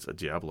 but it's a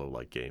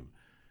Diablo-like game.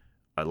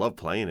 I love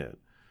playing it,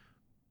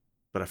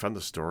 but I found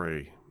the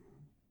story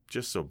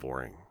just so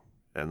boring.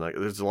 And like,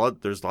 there's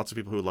lots of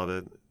people who love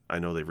it. I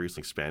know they've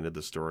recently expanded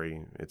the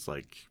story. It's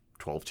like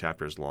 12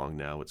 chapters long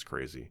now. It's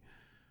crazy.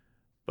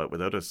 But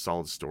without a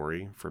solid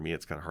story, for me,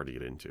 it's kind of hard to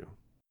get into.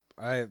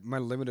 My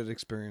limited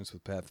experience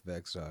with Path of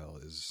Exile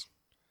is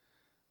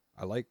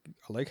I like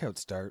how it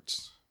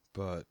starts,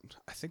 but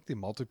I think the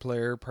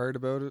multiplayer part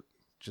about it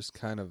just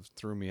kind of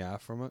threw me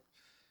off from it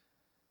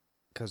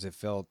because it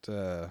felt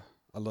a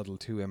little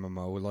too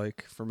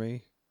MMO-like for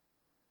me.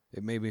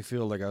 It made me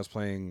feel like I was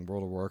playing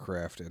World of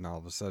Warcraft, and all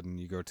of a sudden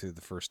you go to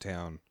the first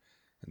town,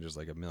 and there's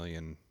like a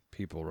million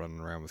people running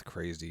around with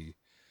crazy,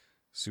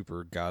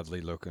 super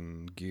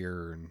godly-looking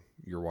gear, and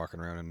you're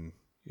walking around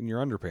in your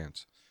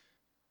underpants.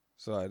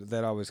 So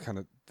that always kind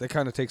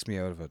of takes me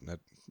out of it, and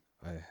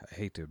I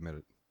hate to admit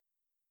it.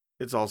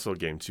 It's also a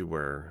game, too,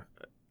 where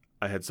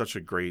I had such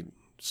a great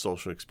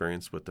social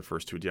experience with the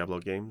first two Diablo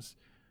games,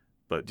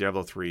 but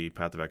Diablo 3,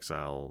 Path of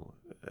Exile,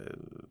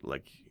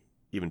 like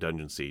even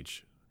Dungeon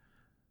Siege,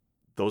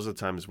 those are the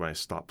times when I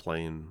stopped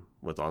playing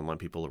with online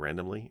people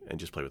randomly and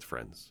just play with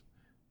friends.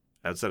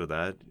 Outside of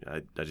that,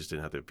 I just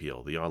didn't have the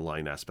appeal. The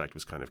online aspect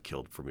was kind of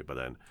killed for me by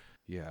then.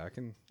 Yeah, I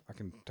can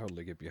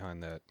totally get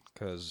behind that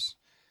because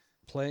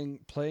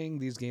playing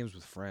these games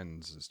with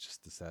friends is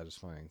just the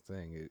satisfying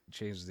thing. It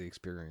changes the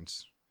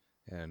experience,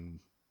 and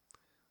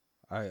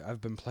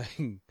I've been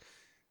playing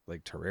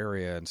like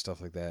Terraria and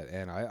stuff like that,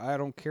 and I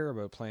don't care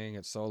about playing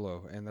it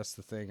solo, and that's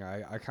the thing.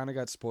 I kind of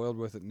got spoiled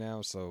with it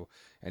now, so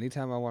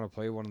anytime I want to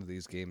play one of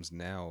these games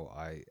now,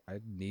 I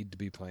need to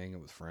be playing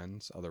it with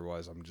friends,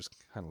 otherwise I'm just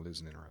kind of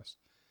losing interest.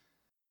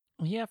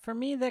 Yeah, for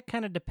me, that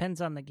kind of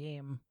depends on the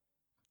game.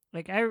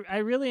 Like, I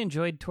really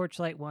enjoyed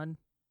Torchlight 1,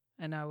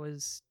 and I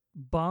was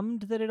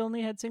bummed that it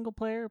only had single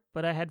player,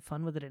 but I had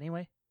fun with it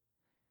anyway.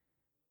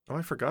 Oh,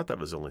 I forgot that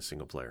was only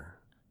single player.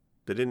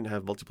 They didn't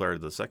have multiplayer to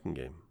the second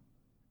game.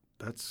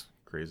 That's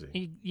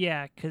crazy.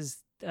 Yeah,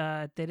 because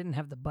they didn't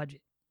have the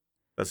budget.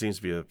 That seems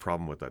to be a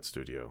problem with that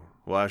studio.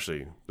 Well,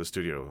 actually, the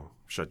studio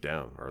shut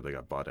down, or they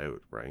got bought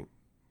out, right?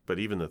 But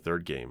even the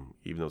third game,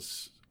 even though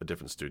it's a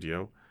different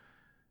studio,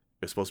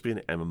 it's supposed to be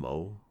an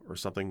MMO or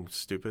something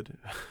stupid,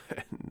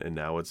 and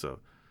now it's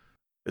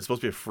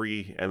supposed to be a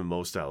free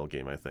MMO style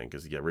game. I think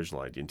is the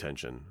original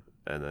intention,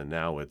 and then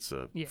now it's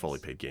a fully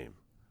paid game.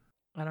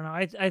 I don't know.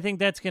 I think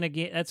that's gonna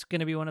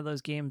be one of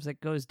those games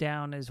that goes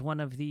down as one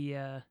of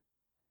the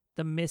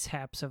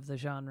mishaps of the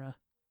genre.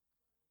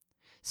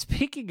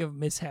 Speaking of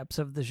mishaps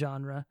of the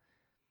genre,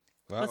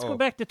 let's go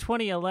back to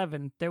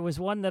 2011. There was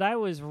one that I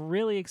was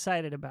really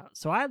excited about.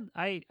 So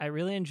I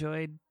really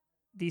enjoyed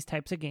these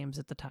types of games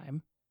at the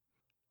time.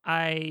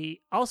 I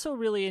also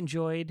really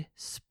enjoyed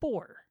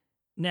Spore.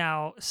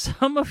 Now,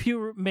 some of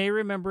you may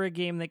remember a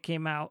game that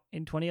came out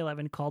in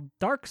 2011 called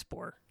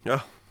Darkspore.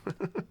 Oh.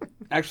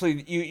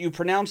 Actually, you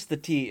pronounce the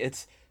T.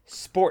 It's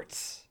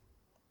sports.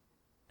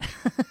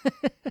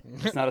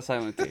 It's not a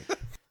silent T.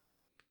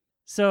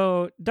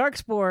 So,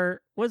 Darkspore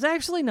was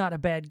actually not a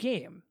bad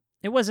game.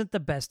 It wasn't the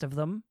best of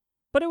them,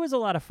 but it was a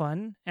lot of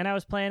fun, and I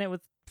was playing it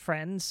with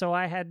friends, so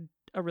I had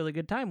a really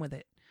good time with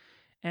it.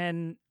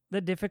 And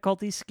the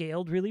difficulty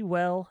scaled really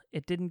well.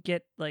 It didn't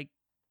get, it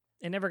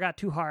never got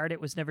too hard. It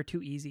was never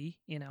too easy,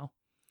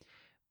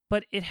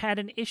 But it had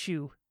an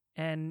issue,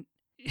 and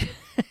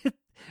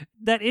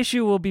that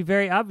issue will be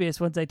very obvious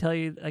once I tell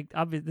you,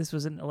 this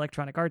was an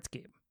Electronic Arts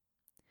game.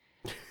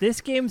 This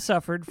game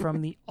suffered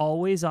from the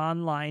always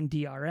online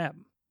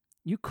DRM.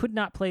 You could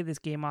not play this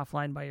game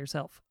offline by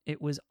yourself.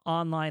 It was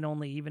online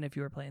only, even if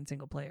you were playing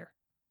single player.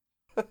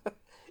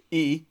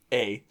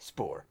 EA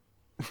Spore.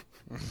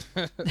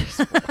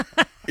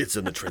 It's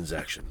in the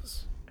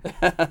transactions.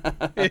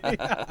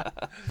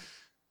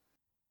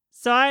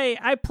 So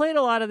I played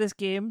a lot of this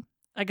game.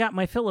 I got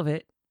my fill of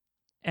it.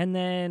 And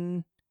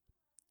then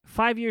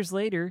 5 years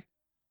later,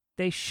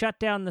 they shut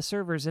down the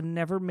servers and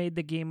never made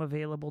the game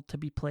available to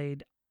be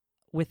played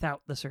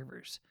without the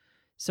servers.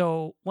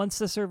 So once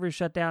the servers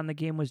shut down, the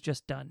game was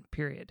just done,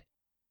 period.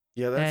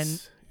 Yeah, that's...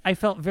 And I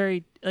felt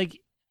very,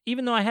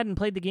 even though I hadn't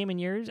played the game in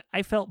years,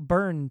 I felt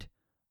burned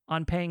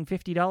on paying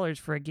 $50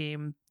 for a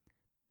game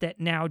that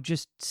now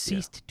just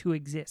ceased to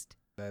exist.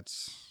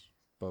 That's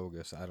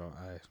bogus.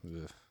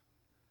 Ugh.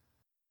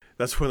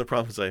 That's one of the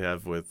problems I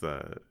have with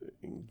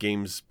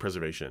games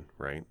preservation,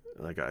 right?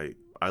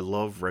 I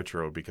love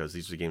retro because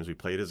these are games we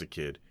played as a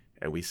kid,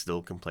 and we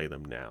still can play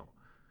them now.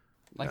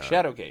 Like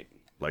Shadowgate.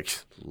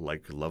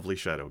 Like lovely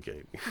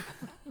Shadowgate.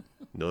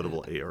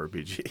 Notable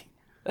ARPG.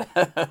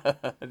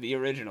 The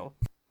original.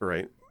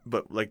 Right.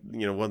 But one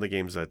of the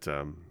games that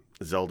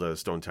Zelda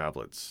Stone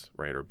Tablets,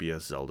 right, or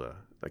BS Zelda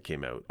that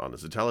came out on the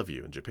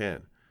Satellaview in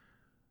Japan.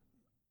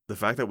 The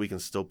fact that we can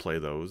still play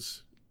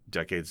those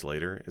decades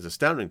later is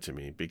astounding to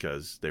me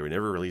because they were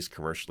never released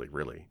commercially,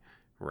 really,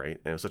 right?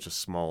 And it was such a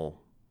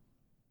small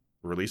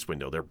release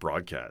window, they're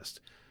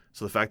broadcast.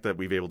 So the fact that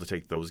we've been able to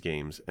take those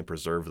games and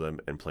preserve them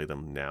and play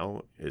them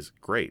now is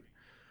great.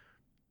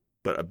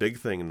 But a big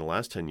thing in the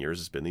last 10 years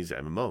has been these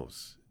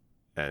MMOs.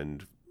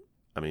 And,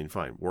 I mean,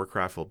 fine,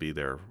 Warcraft will be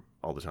there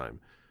all the time.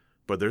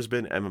 But there's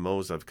been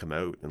MMOs that have come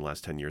out in the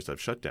last 10 years that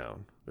have shut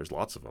down. There's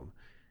lots of them.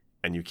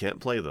 And you can't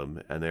play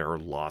them, and they are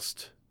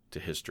lost to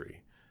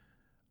history.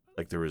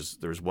 Like there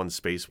was one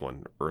space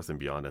one, Earth and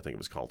Beyond, I think it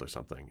was called or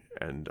something.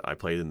 And I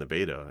played in the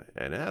beta,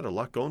 and it had a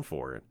lot going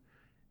for it.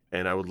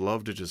 And I would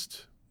love to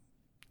just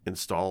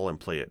install and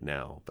play it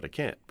now, but I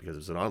can't because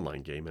it's an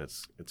online game and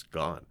it's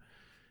gone.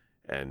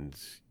 And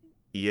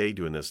EA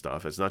doing this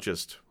stuff, it's not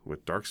just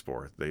with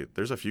Darkspore.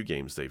 There's a few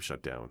games they've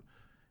shut down.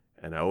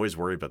 And I always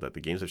worry about that. The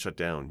games that shut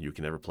down, you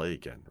can never play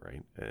again,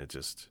 right? And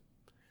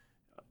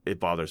it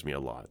bothers me a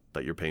lot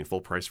that you're paying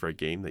full price for a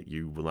game that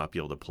you will not be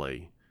able to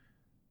play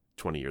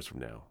 20 years from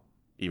now,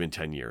 even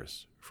 10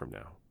 years from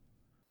now.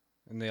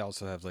 And they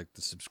also have like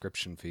the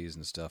subscription fees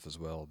and stuff as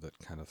well that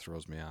kind of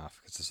throws me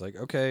off. Because it's like,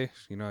 okay,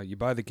 you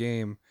buy the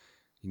game,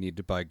 you need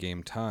to buy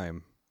game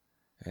time.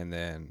 And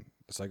then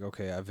it's like,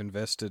 okay, I've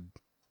invested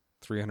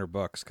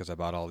 $300 because I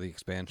bought all the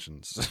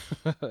expansions.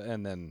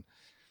 And then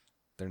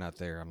they're not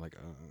there. I'm like,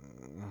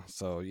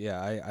 so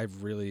yeah, I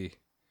really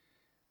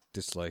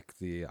dislike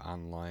the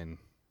online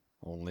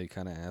only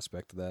kind of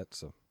aspect of that.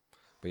 So,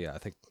 but yeah, I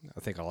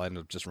think I'll end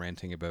up just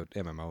ranting about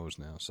MMOs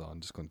now. So I'm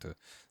just going to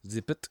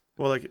zip it.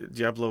 Well, like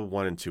Diablo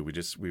 1 and 2,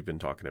 we've been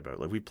talking about.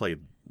 Like we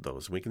played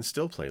those. We can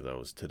still play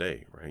those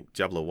today, right?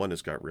 Diablo 1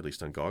 has got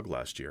released on GOG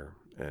last year,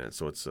 and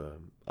so it's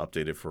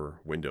updated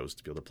for Windows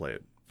to be able to play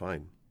it.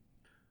 Fine.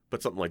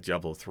 But something like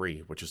Diablo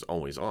 3, which is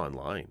always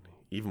online,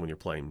 even when you're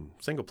playing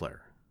single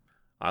player.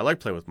 I like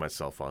playing with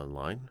myself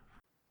online.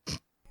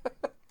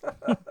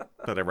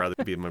 But I'd rather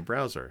be in my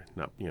browser,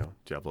 not,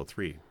 Diablo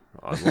 3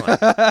 online.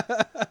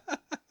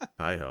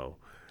 Hi-ho.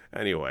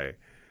 Anyway,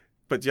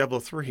 but Diablo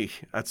 3,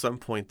 at some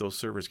point, those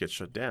servers get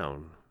shut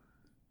down.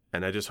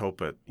 And I just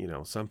hope at,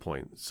 some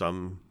point,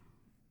 some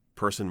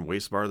person way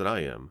smarter than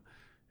I am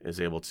is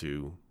able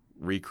to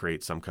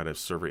recreate some kind of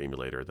server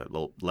emulator that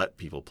will let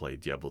people play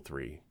Diablo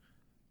 3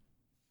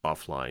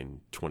 offline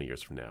 20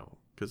 years from now.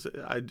 Because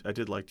I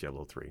did like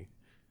Diablo 3.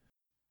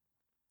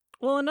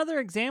 Well, another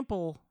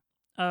example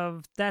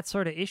of that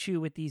sort of issue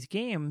with these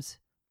games,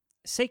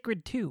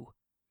 Sacred 2,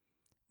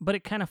 but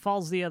it kind of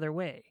falls the other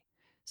way.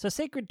 So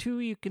Sacred 2,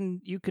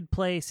 you could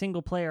play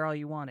single player all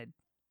you wanted,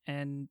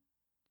 and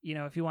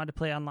if you wanted to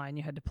play online,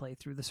 you had to play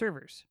through the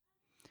servers.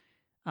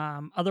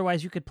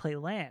 Otherwise, you could play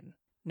LAN.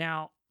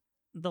 Now,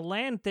 the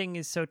LAN thing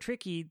is so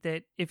tricky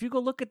that if you go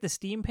look at the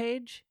Steam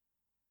page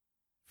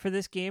for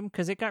this game,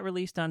 because it got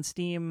released on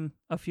Steam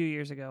a few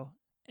years ago,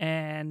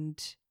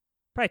 and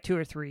probably 2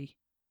 or 3.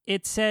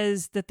 It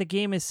says that the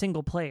game is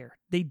single player.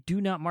 They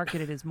do not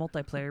market it as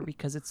multiplayer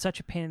because it's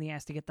such a pain in the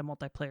ass to get the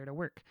multiplayer to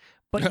work.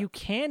 But you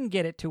can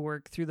get it to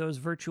work through those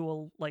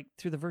virtual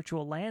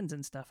LANs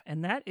and stuff.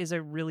 And that is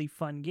a really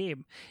fun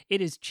game.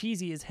 It is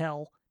cheesy as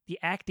hell. The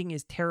acting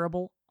is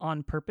terrible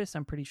on purpose,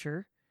 I'm pretty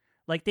sure.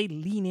 Like they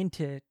lean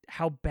into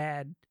how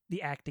bad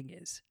the acting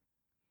is.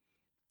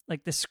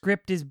 Like the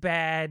script is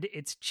bad,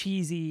 it's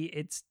cheesy,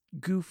 it's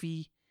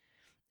goofy.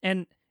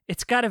 And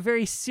it's got a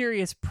very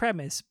serious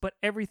premise, but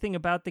everything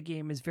about the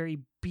game is very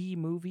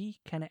B-movie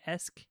kind of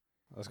esque.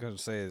 I was going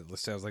to say, it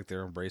sounds like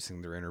they're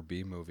embracing their inner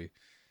B-movie.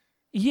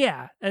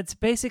 Yeah, that's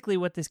basically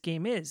what this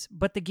game is.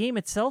 But the game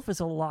itself is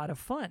a lot of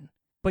fun.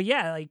 But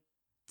yeah, like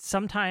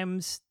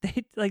sometimes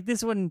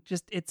this one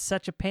it's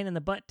such a pain in the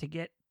butt to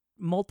get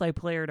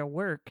multiplayer to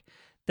work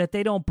that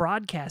they don't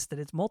broadcast that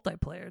it's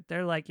multiplayer.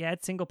 They're like, yeah,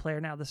 it's single player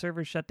now. The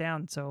server's shut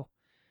down, so.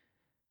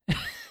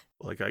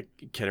 Like I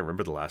can't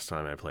remember the last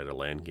time I played a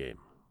LAN game.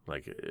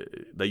 Like,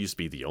 that used to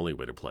be the only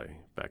way to play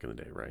back in the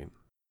day, right?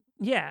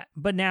 Yeah,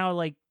 but now,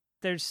 like,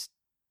 there's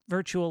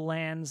virtual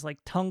LANs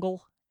like Tungle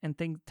and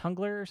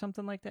Tungler or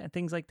something like that, and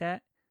things like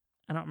that.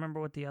 I don't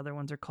remember what the other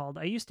ones are called.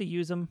 I used to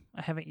use them.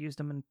 I haven't used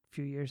them in a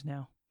few years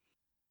now.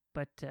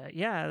 But,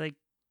 yeah, like,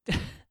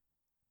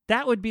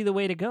 that would be the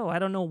way to go. I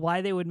don't know why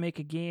they would make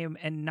a game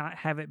and not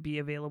have it be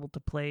available to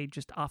play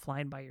just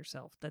offline by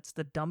yourself. That's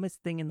the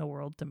dumbest thing in the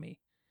world to me.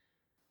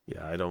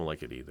 Yeah, I don't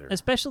like it either.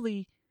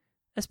 Especially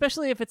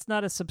if it's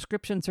not a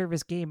subscription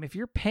service game. If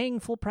you're paying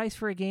full price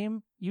for a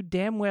game, you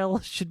damn well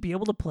should be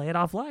able to play it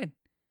offline.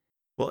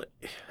 Well,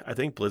 I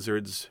think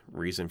Blizzard's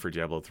reason for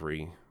Diablo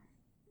 3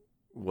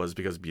 was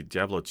because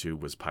Diablo 2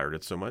 was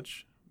pirated so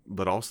much,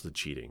 but also the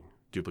cheating,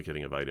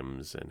 duplicating of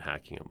items and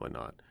hacking and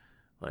whatnot.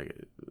 Like,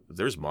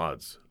 there's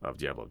mods of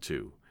Diablo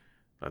 2.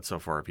 That's how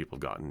far people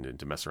have gotten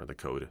into messing around the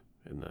code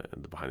and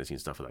the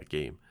behind-the-scenes stuff of that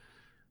game.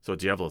 So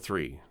Diablo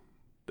 3,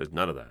 there's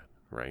none of that,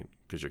 right?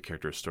 Because your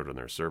character is stored on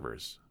their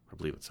servers. I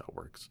believe that's how it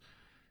works.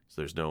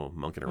 So there's no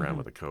monkeying around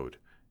with the code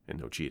and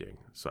no cheating.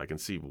 So I can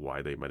see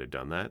why they might have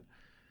done that.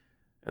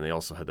 And they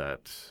also had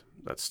that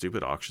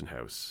stupid auction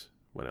house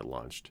when it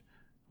launched,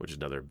 which is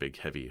another big,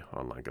 heavy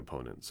online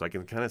component. So I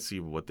can kind of see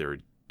what they're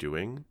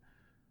doing,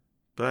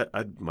 But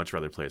I'd much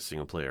rather play a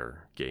single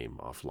player game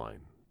offline.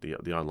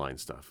 The online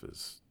stuff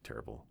is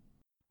terrible.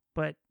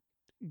 But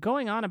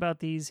going on about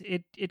these,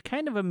 it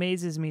kind of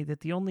amazes me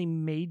that the only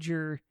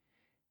major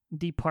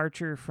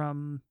departure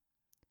from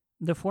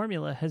the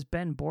formula has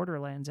been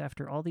Borderlands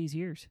after all these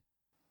years.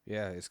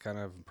 Yeah, it's kind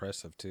of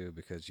impressive too,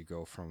 because you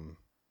go from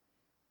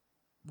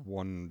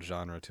one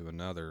genre to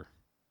another,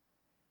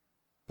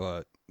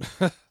 but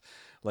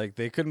like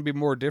they couldn't be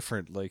more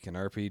different, like an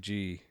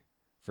RPG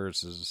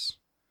versus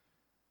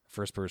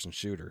first-person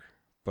shooter.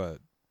 But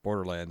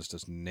Borderlands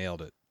just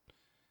nailed it,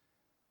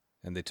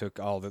 and they took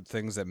all the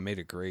things that made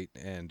it great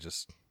and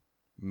just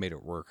made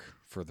it work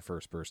for the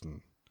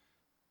first-person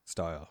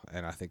style,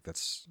 and I think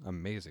that's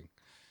amazing.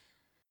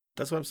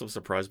 That's why I'm so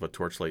surprised about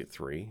Torchlight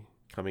 3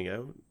 coming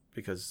out,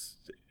 because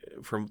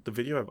from the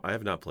video, I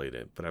have not played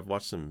it, but I've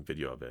watched some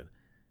video of it,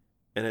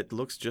 and it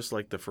looks just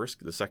like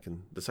the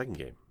second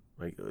game.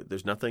 Like,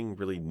 there's nothing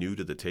really new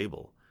to the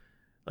table.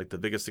 Like, the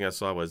biggest thing I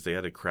saw was they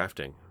added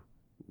crafting.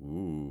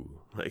 Ooh,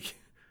 like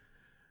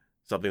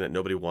something that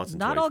nobody wants in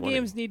Not all 2020.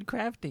 games need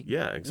crafting.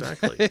 Yeah,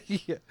 exactly.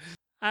 Yeah.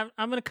 I'm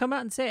going to come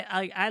out and say it.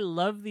 I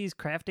love these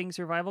crafting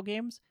survival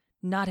games.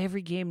 Not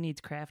every game needs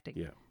crafting.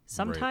 Yeah.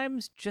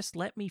 Sometimes just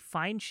let me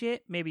find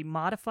shit, maybe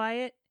modify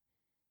it,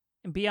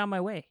 and be on my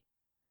way.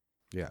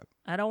 Yeah.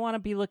 I don't want to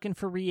be looking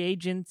for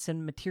reagents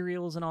and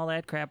materials and all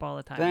that crap all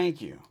the time.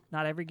 Thank you.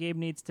 Not every game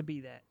needs to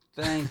be that.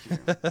 Thank you.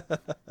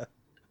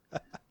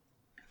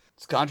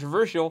 It's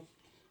controversial,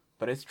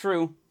 but it's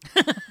true.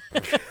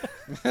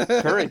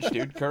 Courage,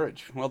 dude.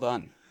 Courage. Well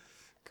done.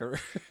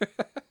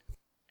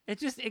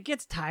 It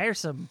gets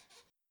tiresome.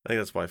 I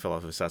think that's why I fell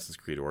off of Assassin's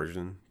Creed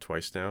Origin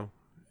twice now,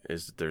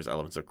 is that there's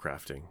elements of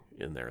crafting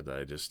in there that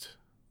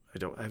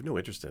I have no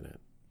interest in it.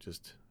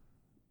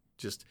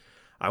 Just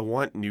I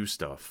want new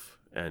stuff,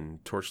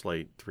 and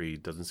Torchlight 3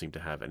 doesn't seem to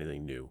have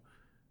anything new.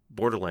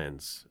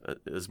 Borderlands,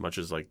 as much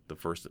as like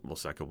the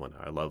second one,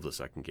 I love the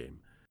second game.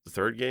 The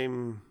third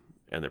game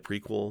and the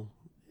prequel,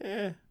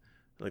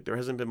 like there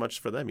hasn't been much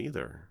for them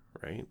either,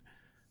 right?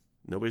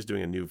 Nobody's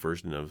doing a new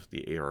version of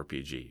the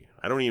ARPG.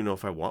 I don't even know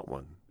if I want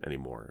one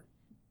anymore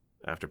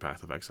after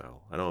Path of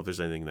Exile. I don't know if there's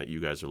anything that you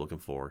guys are looking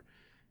for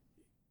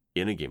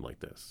in a game like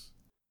this.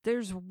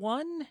 There's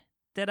one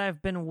that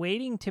I've been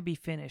waiting to be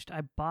finished.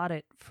 I bought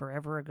it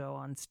forever ago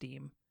on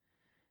Steam.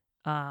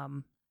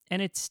 And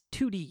it's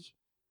 2D.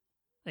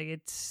 Like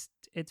it's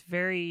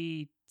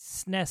very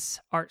SNES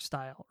art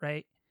style,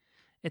 right?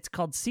 It's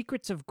called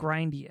Secrets of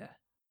Grindia.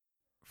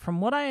 From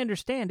what I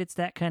understand, it's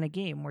that kind of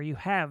game where you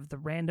have the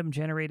random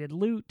generated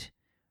loot,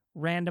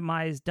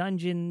 randomized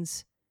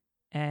dungeons,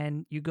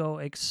 and you go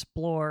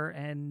explore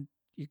and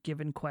you're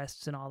given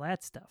quests and all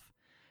that stuff.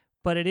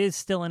 But it is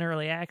still in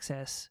early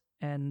access,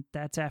 and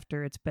that's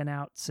after it's been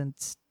out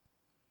since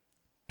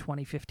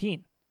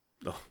 2015.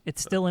 Oh,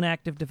 It's still in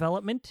active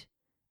development.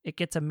 It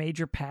gets a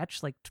major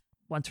patch like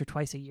once or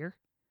twice a year.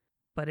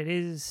 But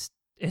it's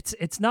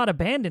not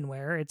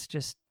abandonware. It's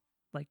just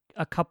like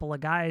a couple of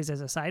guys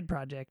as a side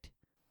project.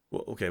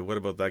 Well, okay, what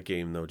about that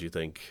game, though, do you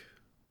think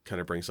kind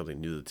of brings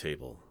something new to the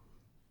table,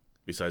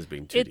 besides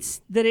being 2D?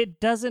 It's that it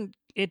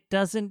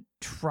doesn't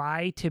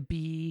try to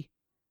be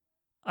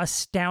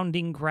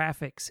astounding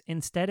graphics.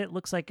 Instead, it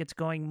looks like it's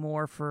going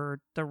more for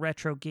the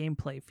retro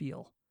gameplay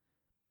feel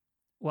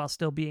while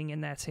still being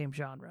in that same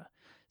genre.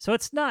 So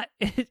it's not,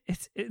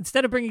 it's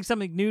instead of bringing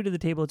something new to the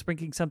table, it's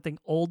bringing something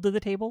old to the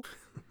table.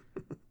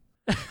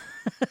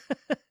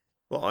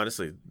 Well,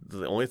 honestly,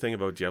 the only thing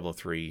about Diablo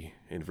 3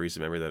 in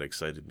recent memory that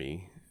excited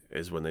me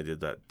is when they did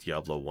that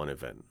Diablo 1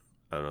 event.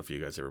 I don't know if you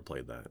guys ever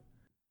played that.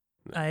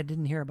 No. I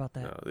didn't hear about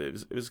that. No,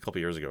 it was a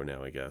couple years ago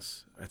now, I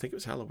guess. I think it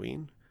was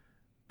Halloween,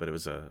 but it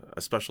was a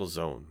special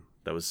zone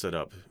that was set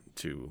up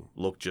to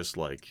look just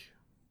like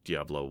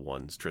Diablo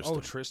 1's Tristan. Oh,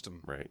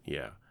 Tristan. Right,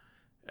 yeah.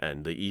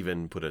 And they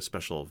even put a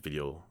special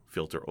video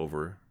filter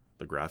over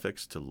the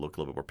graphics to look a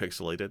little bit more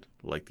pixelated,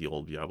 like the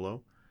old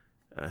Diablo.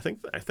 And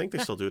I think they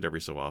still do it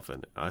every so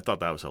often. I thought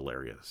that was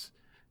hilarious.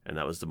 And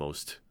that was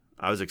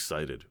I was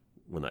excited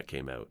when that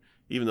came out.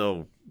 Even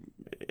though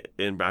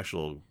in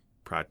actual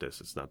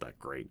practice it's not that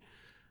great.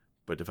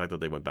 But the fact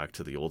that they went back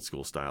to the old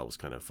school style was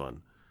kind of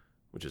fun,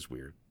 which is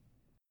weird.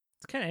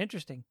 It's kind of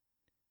interesting.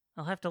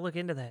 I'll have to look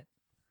into that.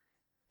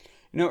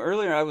 You know,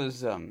 earlier I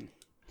was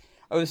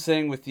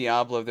saying with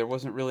Diablo, there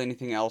wasn't really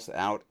anything else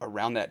out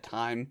around that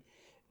time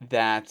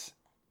that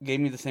gave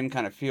me the same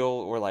kind of feel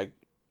or like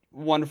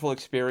wonderful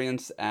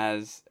experience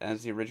as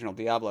the original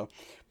Diablo.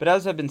 But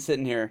as I've been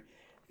sitting here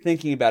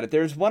thinking about it,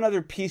 there's one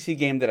other PC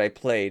game that I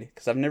played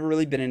because I've never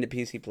really been into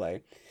PC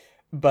play.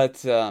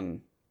 But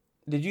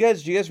do you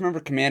guys remember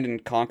Command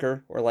and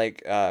Conquer or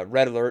like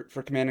Red Alert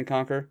for Command and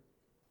Conquer?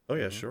 Oh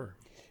yeah, sure.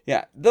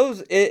 Yeah,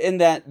 those in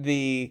that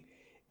it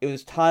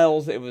was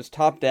tiles, it was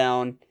top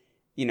down.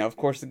 You know, of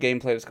course, the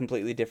gameplay was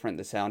completely different.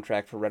 The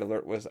soundtrack for Red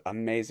Alert was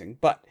amazing,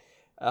 but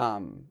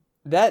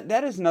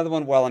that is another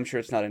one. While I'm sure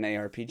it's not an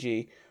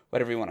ARPG,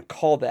 whatever you want to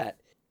call that,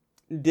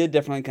 did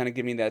definitely kind of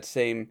give me that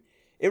same.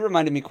 It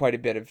reminded me quite a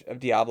bit of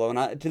Diablo,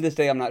 and to this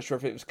day, I'm not sure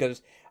if it was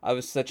because I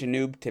was such a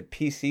noob to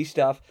PC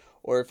stuff,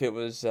 or if it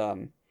was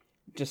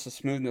just the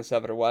smoothness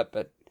of it or what.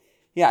 But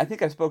yeah, I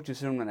think I spoke too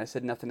soon when I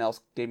said nothing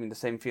else gave me the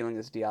same feeling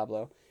as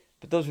Diablo.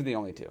 But those were the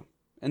only two,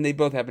 and they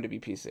both happen to be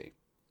PC.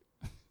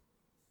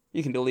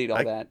 You can delete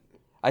all that.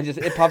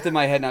 It popped in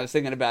my head and I was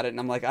thinking about it and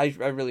I'm like, I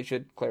really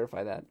should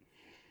clarify that.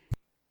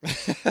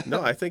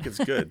 No, I think it's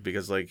good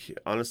because, like,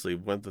 honestly,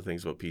 one of the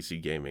things about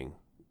PC gaming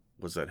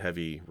was that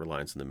heavy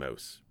reliance on the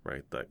mouse,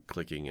 right? That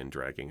clicking and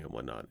dragging and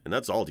whatnot. And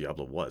that's all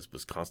Diablo was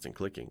constant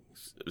clicking.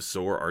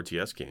 So were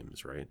RTS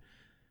games, right?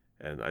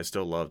 And I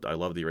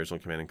love the original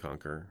Command &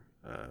 Conquer.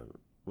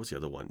 What's the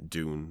other one?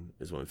 Dune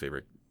is one of my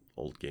favorite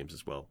old games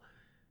as well.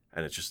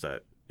 And it's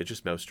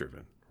just mouse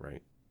driven,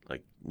 right?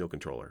 Like, no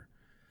controller.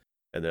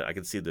 And then I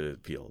can see the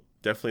appeal.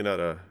 Definitely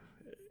not a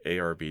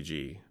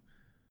ARPG.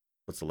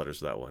 What's the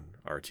letters of that one?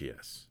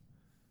 RTS.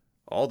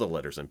 All the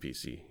letters on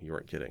PC. You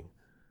weren't kidding.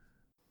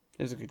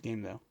 It was a good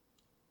game, though.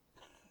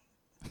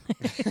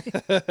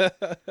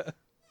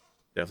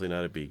 Definitely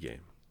not a B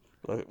game.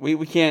 Look,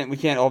 we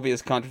can't all be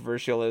as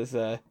controversial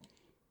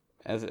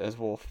as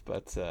Wolf,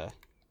 but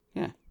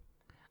yeah.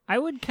 I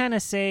would kind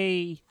of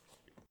say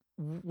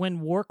when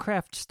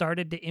Warcraft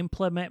started to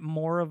implement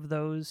more of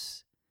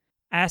those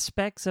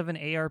aspects of an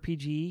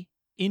ARPG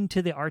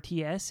into the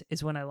RTS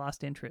is when I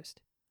lost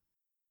interest.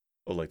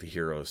 Oh, like the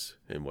heroes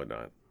and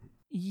whatnot.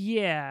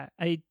 Yeah,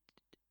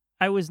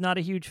 I was not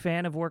a huge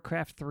fan of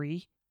Warcraft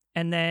 3,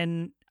 and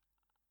then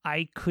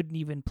I couldn't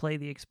even play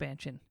the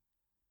expansion.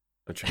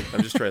 I'm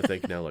just trying to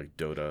think now, like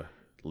Dota,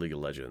 League of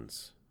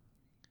Legends.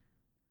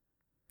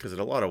 Because in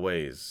a lot of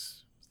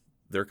ways,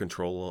 their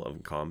control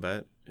of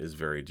combat is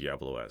very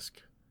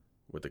Diablo-esque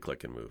with the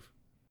click and move.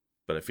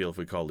 But I feel if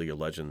we call League of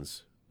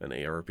Legends an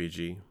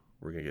ARPG,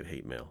 we're going to get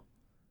hate mail.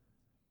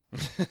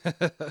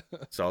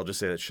 So I'll just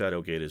say that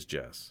Shadowgate is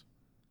Jess.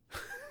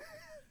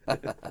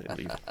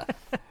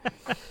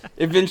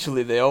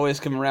 Eventually, they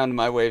always come around to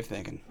my way of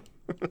thinking.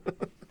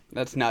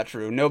 That's not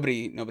true.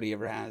 Nobody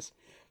ever has.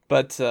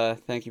 But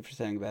thank you for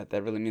saying that.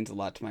 That really means a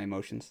lot to my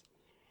emotions.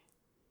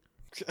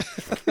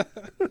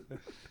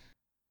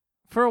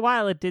 For a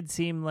while, it did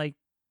seem like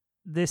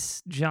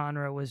this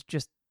genre was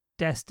just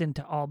destined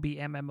to all be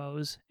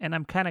MMOs, and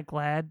I'm kind of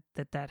glad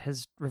that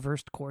has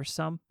reversed course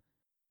some.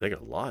 I think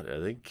a lot.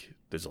 I think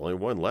there's only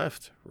one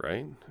left,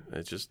 right?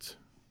 It's just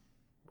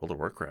World of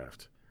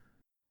Warcraft.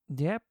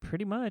 Yeah,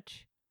 pretty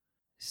much.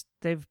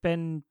 They've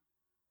been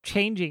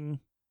changing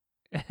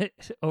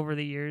over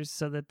the years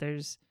so that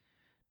there's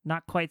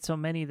not quite so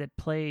many that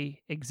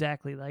play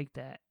exactly like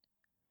that.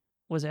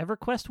 Was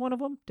EverQuest one of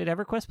them? Did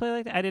EverQuest play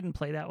like that? I didn't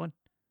play that one.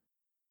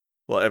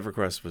 Well,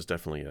 EverQuest was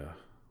definitely a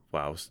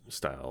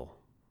WoW-style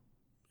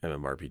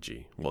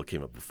MMORPG. Well, it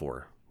came up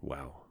before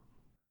WoW.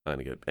 I'm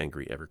going to get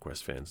angry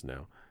EverQuest fans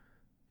now.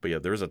 But yeah,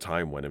 there was a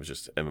time when it was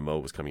just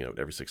MMO was coming out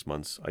every 6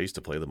 months. I used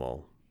to play them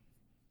all.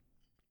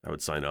 I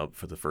would sign up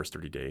for the first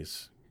 30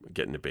 days,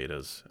 get into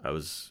betas. I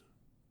was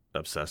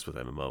obsessed with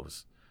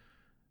MMOs.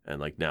 And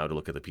like now to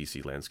look at the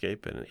PC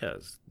landscape, and yeah,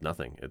 it's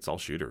nothing. It's all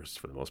shooters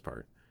for the most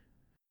part.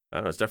 I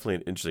don't know, it's definitely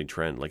an interesting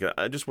trend. Like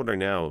I just wonder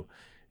now,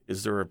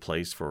 is there a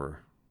place for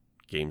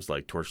games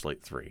like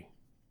Torchlight 3?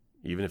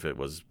 Even if it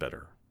was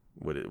better,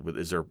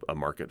 is there a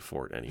market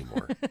for it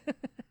anymore?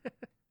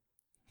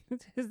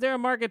 Is there a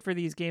market for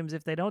these games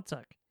if they don't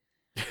suck?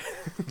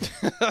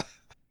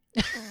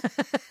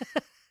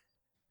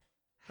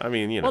 I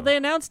mean, you know. Well, they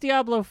announced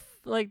Diablo.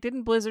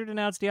 Didn't Blizzard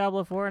announce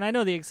Diablo 4? And I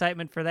know the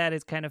excitement for that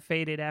is kind of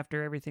faded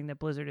after everything that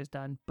Blizzard has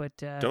done. But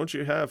don't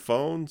you have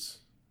phones?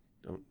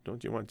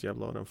 Don't you want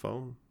Diablo on a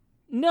phone?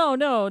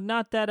 No,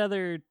 not that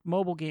other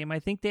mobile game. I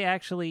think they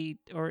actually,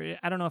 or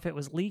I don't know if it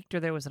was leaked or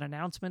there was an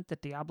announcement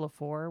that Diablo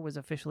 4 was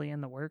officially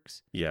in the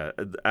works. Yeah,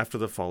 after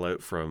the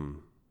fallout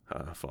from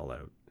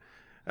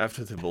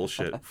after the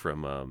bullshit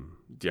from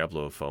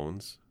Diablo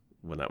phones,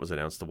 when that was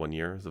announced the 1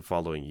 year, the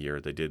following year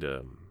they did.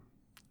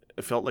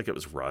 It felt like it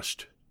was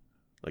rushed,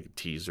 like a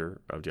teaser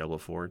of Diablo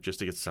 4, just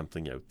to get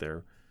something out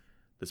there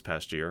this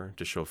past year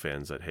to show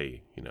fans that,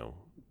 hey,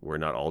 we're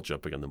not all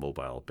jumping on the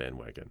mobile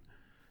bandwagon.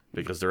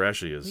 Because there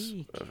actually is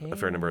a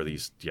fair number of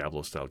these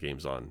Diablo-style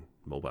games on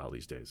mobile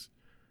these days.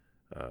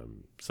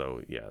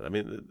 So, yeah, I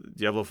mean,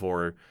 Diablo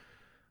 4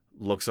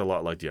 looks a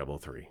lot like Diablo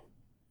 3.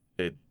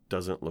 It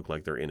doesn't look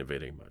like they're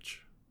innovating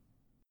much.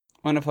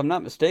 And if I'm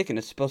not mistaken,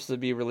 it's supposed to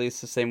be released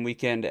the same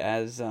weekend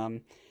as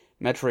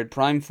Metroid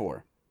Prime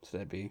 4.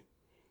 So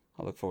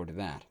I'll look forward to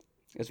that.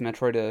 Is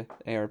Metroid a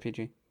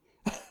ARPG?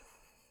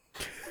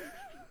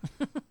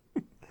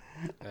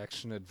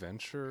 Action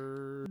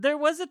adventure. There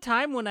was a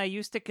time when I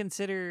used to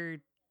consider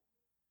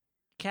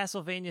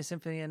Castlevania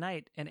Symphony of the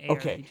Night an ARPG.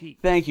 Okay,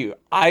 thank you.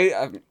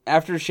 I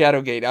after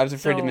Shadowgate, I was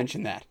afraid to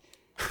mention that.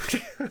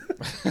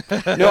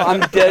 No,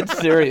 I'm dead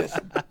serious.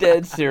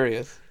 Dead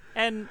serious.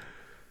 And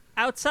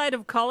outside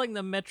of calling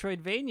them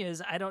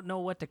Metroidvanias, I don't know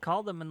what to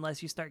call them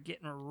unless you start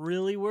getting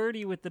really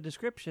wordy with the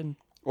description.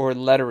 Or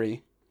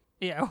lettery.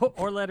 Yeah,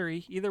 or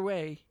lettery. Either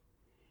way,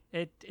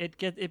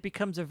 it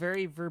becomes a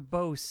very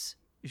verbose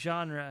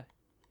genre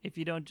if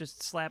you don't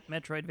just slap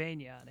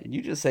Metroidvania on it.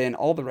 You just saying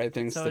all the right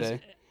things So today.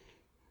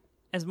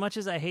 as much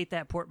as I hate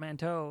that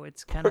portmanteau,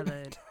 it's kind of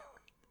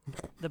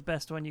the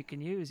best one you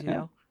can use, you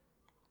know?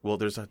 Well,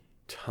 there's a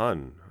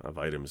ton of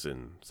items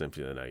in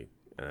Symphony of the Night,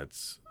 and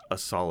it's a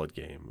solid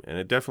game, and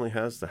it definitely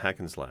has the hack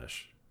and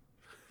slash.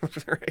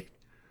 Right?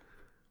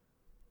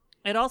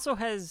 It also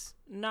has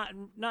not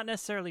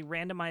necessarily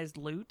randomized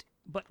loot,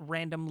 but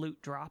random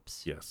loot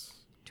drops. Yes.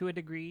 To a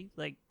degree.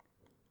 Like,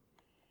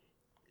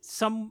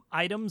 some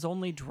items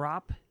only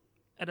drop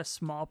at a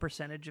small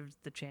percentage of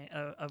the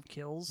of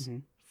kills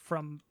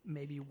from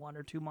maybe one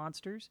or two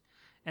monsters.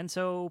 And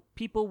so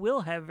people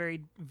will have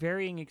very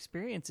varying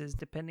experiences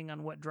depending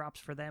on what drops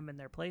for them in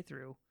their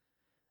playthrough.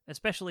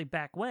 Especially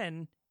back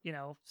when, you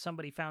know,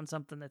 somebody found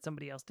something that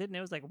somebody else didn't.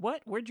 It was like,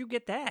 what? Where'd you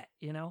get that?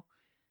 You know?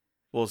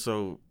 Well,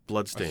 so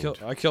Bloodstained.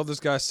 I killed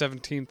this guy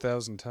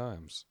 17,000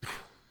 times.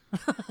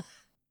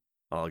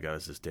 All I got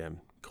is this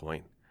damn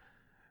coin.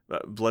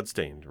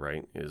 Bloodstained,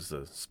 right, is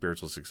the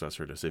spiritual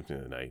successor to Symphony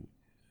of the Night,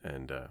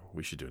 and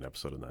we should do an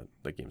episode on that.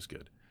 That game's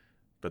good.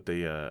 But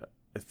they, I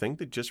think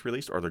they just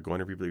released, or they're going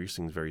to be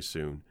releasing very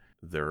soon.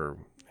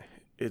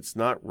 It's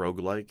not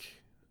roguelike.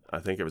 I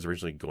think it was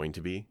originally going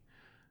to be.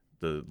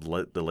 The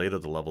layout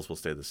of the levels will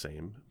stay the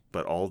same,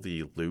 but all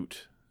the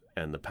loot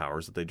and the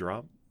powers that they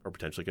drop, or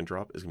potentially can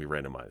drop, is going to be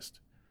randomized.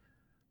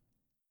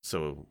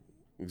 So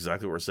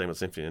exactly what we're saying with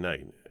Symphony of the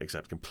Night,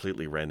 except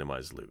completely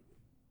randomized loot.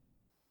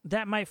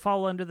 That might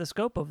fall under the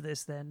scope of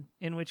this then,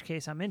 in which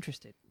case I'm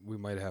interested. We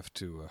might have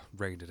to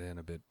rein it in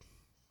a bit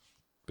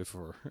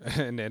before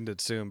and end it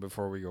soon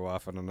before we go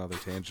off on another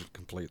tangent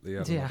completely.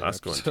 Yeah.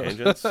 Us going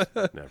tangents?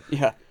 Never.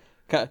 Yeah.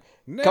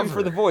 Come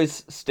for the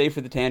voice, stay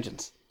for the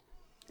tangents.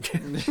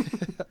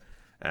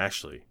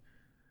 Actually,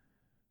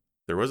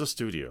 there was a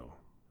studio.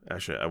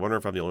 Actually, I wonder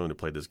if I'm the only one who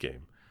played this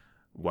game.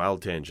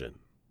 Wild Tangent.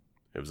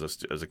 It was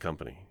as a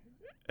company,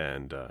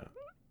 and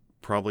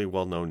probably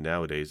well known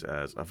nowadays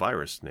as a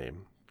virus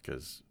name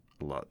because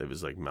it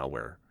was like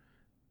malware,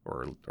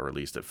 or at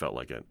least it felt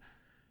like it.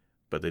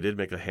 But they did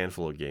make a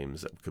handful of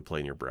games that could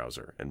play in your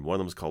browser, and one of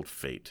them was called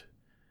Fate,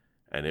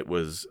 and it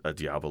was a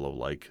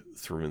Diablo-like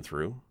through and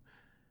through.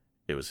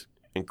 It was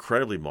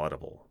incredibly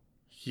moddable,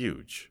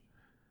 hugely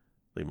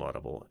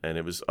moddable, and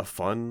it was a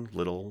fun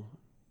little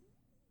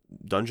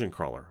dungeon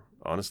crawler,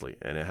 honestly,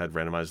 and it had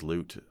randomized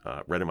loot,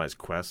 randomized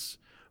quests,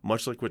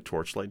 much like what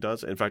Torchlight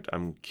does. In fact,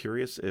 I'm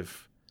curious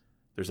if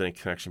there's any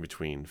connection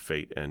between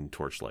Fate and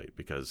Torchlight,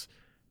 because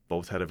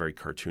both had a very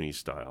cartoony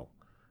style,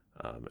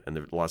 and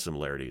there were lots of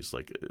similarities.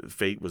 Like,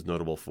 Fate was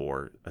notable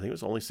for, I think it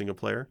was only single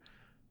player,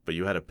 but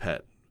you had a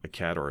pet, a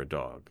cat or a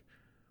dog,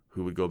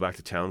 who would go back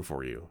to town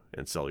for you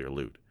and sell your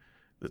loot.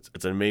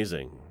 It's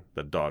amazing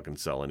that a dog can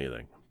sell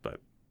anything, but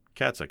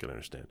cats I can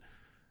understand.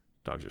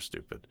 Dogs are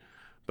stupid.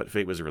 But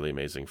Fate was really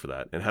amazing for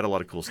that, and had a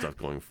lot of cool stuff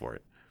going for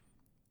it.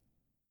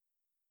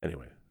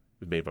 Anyway, it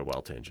was made by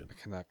Wild Tangent.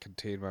 I cannot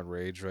contain my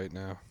rage right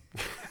now.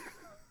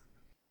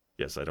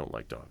 Yes, I don't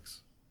like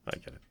dogs. I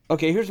get it.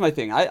 Okay, here's my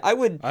thing. I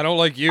don't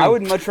like you. I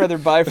would much rather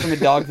buy from a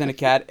dog than a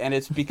cat, and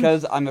it's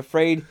because I'm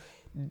afraid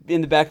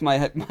in the back of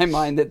my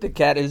mind that the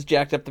cat has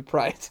jacked up the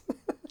price.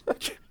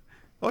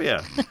 Oh,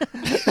 yeah.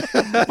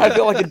 I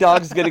feel like a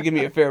dog's going to give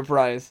me a fair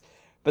price,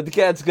 but the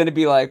cat's going to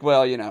be like,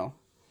 well, you know.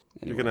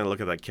 You're going to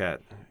look at that cat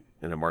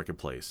in a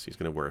marketplace. He's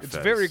going to wear a fez.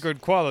 It's very good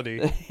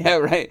quality. Yeah,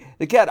 right.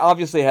 The cat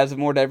obviously has a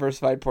more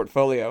diversified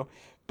portfolio,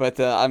 but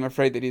I'm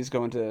afraid that he's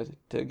going to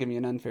give me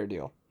an unfair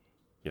deal.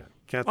 Yeah.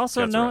 Cats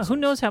Also, are assholes. who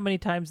knows how many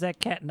times that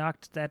cat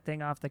knocked that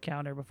thing off the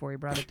counter before he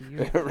brought it to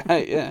you.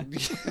 Right, yeah.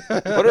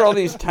 What are all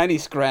these tiny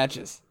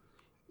scratches?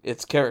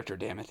 It's character,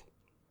 damn it.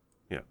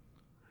 Yeah.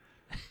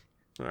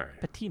 All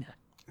right. Patina.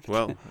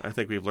 Well, I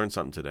think we've learned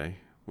something today.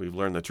 We've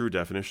learned the true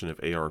definition of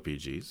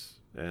ARPGs,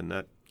 and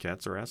that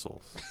cats are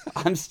assholes.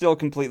 I'm still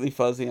completely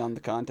fuzzy on the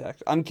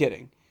context. I'm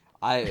kidding.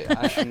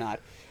 I'm not.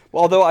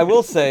 Well, although I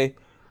will say,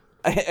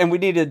 and we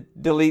need to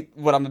delete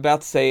what I'm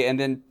about to say and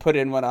then put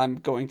in what I'm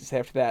going to say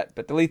after that,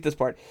 but delete this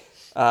part.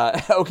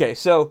 Okay,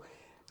 so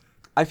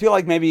I feel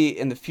like maybe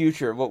in the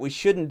future what we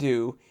shouldn't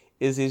do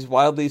is these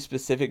wildly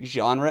specific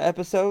genre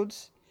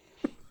episodes.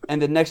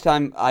 And the next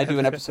time I do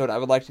an episode, I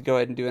would like to go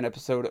ahead and do an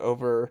episode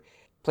over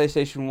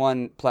PlayStation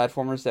 1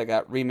 platformers that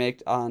got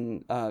remaked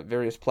on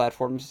various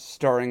platforms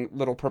starring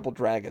little purple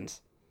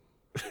dragons.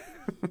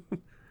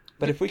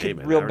 But if we could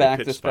man, I reel already back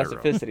the pitched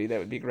Spyro. specificity, that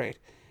would be great.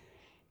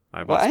 I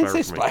Well, bought I didn't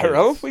say for my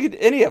Spyro. kids. We could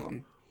any of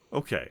them.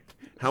 Okay.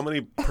 How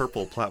many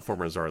purple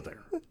platformers are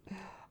there?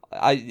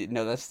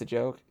 No, that's the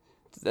joke.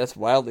 That's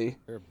wildly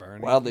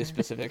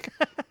specific.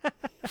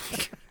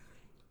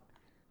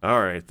 All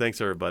right.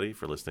 Thanks, everybody,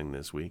 for listening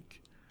this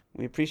week.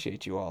 We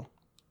appreciate you all.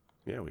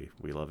 Yeah,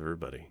 we love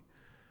everybody.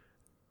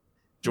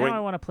 Now I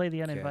want to play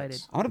the uninvited.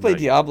 Cats. I want to play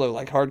Nice. Diablo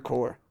like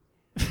hardcore.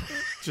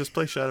 Just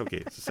play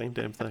Shadowgate. It's the same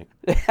damn thing.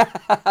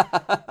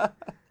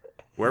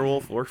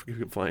 Werewolf, where can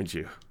we find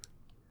you?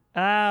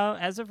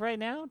 As of right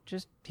now,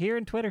 just here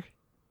in Twitter.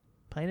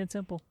 Plain and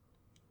simple.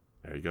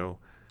 There you go.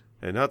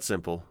 And not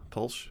simple.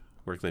 Pulse,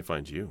 where can they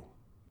find you?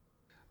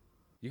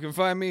 You can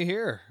find me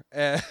here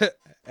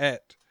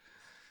at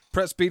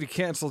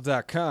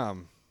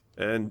pressbtocancel.com.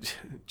 And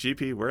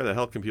GP, where the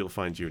hell can people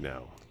find you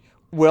now?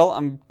 Well,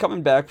 I'm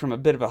coming back from a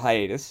bit of a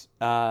hiatus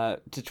to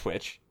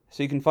Twitch.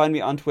 So you can find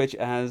me on Twitch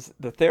as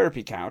The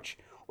Therapy Couch,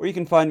 or you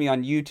can find me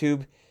on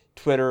YouTube,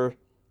 Twitter,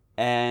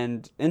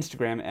 and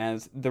Instagram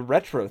as The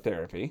Retro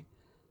Therapy.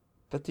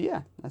 But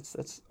yeah,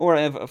 that's or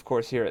I have, of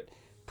course, here at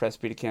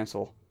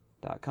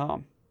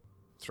pressbtocancel.com.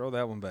 Throw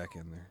that one back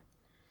in there.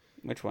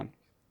 Which one?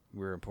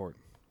 We're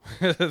important.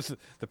 The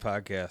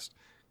podcast.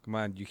 Come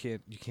on, you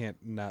can't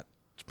not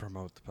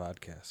promote the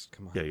podcast.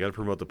 Come on. Yeah, you got to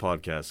promote the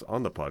podcast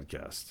on the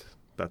podcast.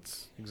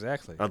 That's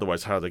Exactly.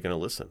 otherwise, how are they going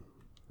to listen,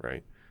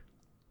 right?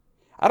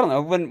 I don't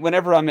know.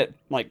 Whenever I'm at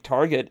like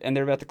Target and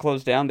they're about to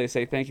close down, they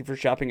say thank you for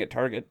shopping at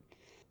Target.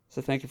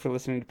 So thank you for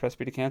listening to Press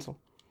B to Cancel.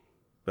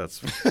 That's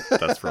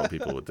for all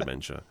people with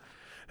dementia.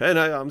 And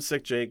I'm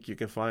Sick Jake. You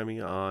can find me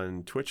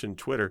on Twitch and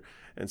Twitter.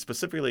 And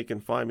specifically, you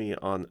can find me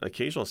on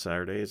occasional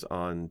Saturdays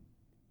on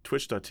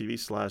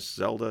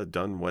twitch.tv/Zelda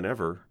Done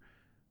Whenever,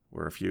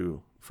 where a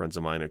few friends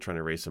of mine are trying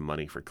to raise some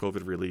money for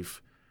COVID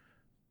relief,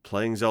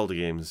 playing Zelda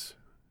games.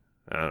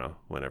 I don't know,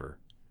 whenever.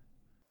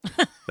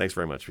 Thanks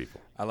very much, people.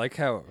 I like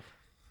how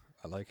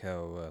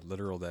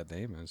literal that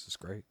name is. It's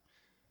great.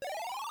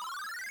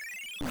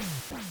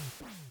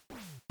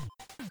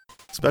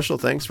 Special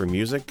thanks for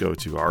music go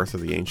to Arthur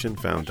the Ancient,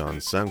 found on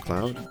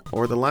SoundCloud,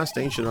 or The Last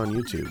Ancient on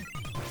YouTube.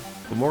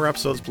 For more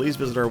episodes, please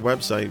visit our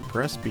website,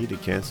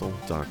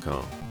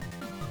 pressbtocancel.com.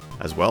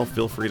 As well,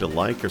 feel free to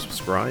like or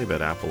subscribe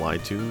at Apple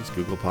iTunes,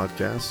 Google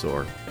Podcasts,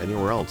 or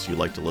anywhere else you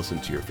like to listen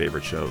to your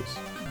favorite shows.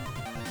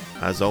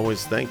 As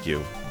always, thank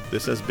you.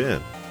 This has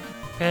been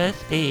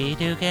Press B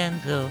to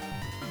cancel.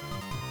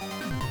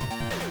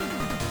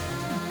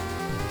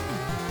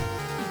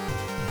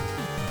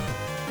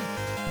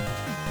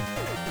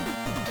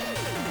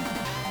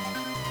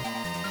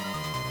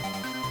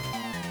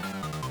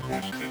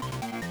 Press B to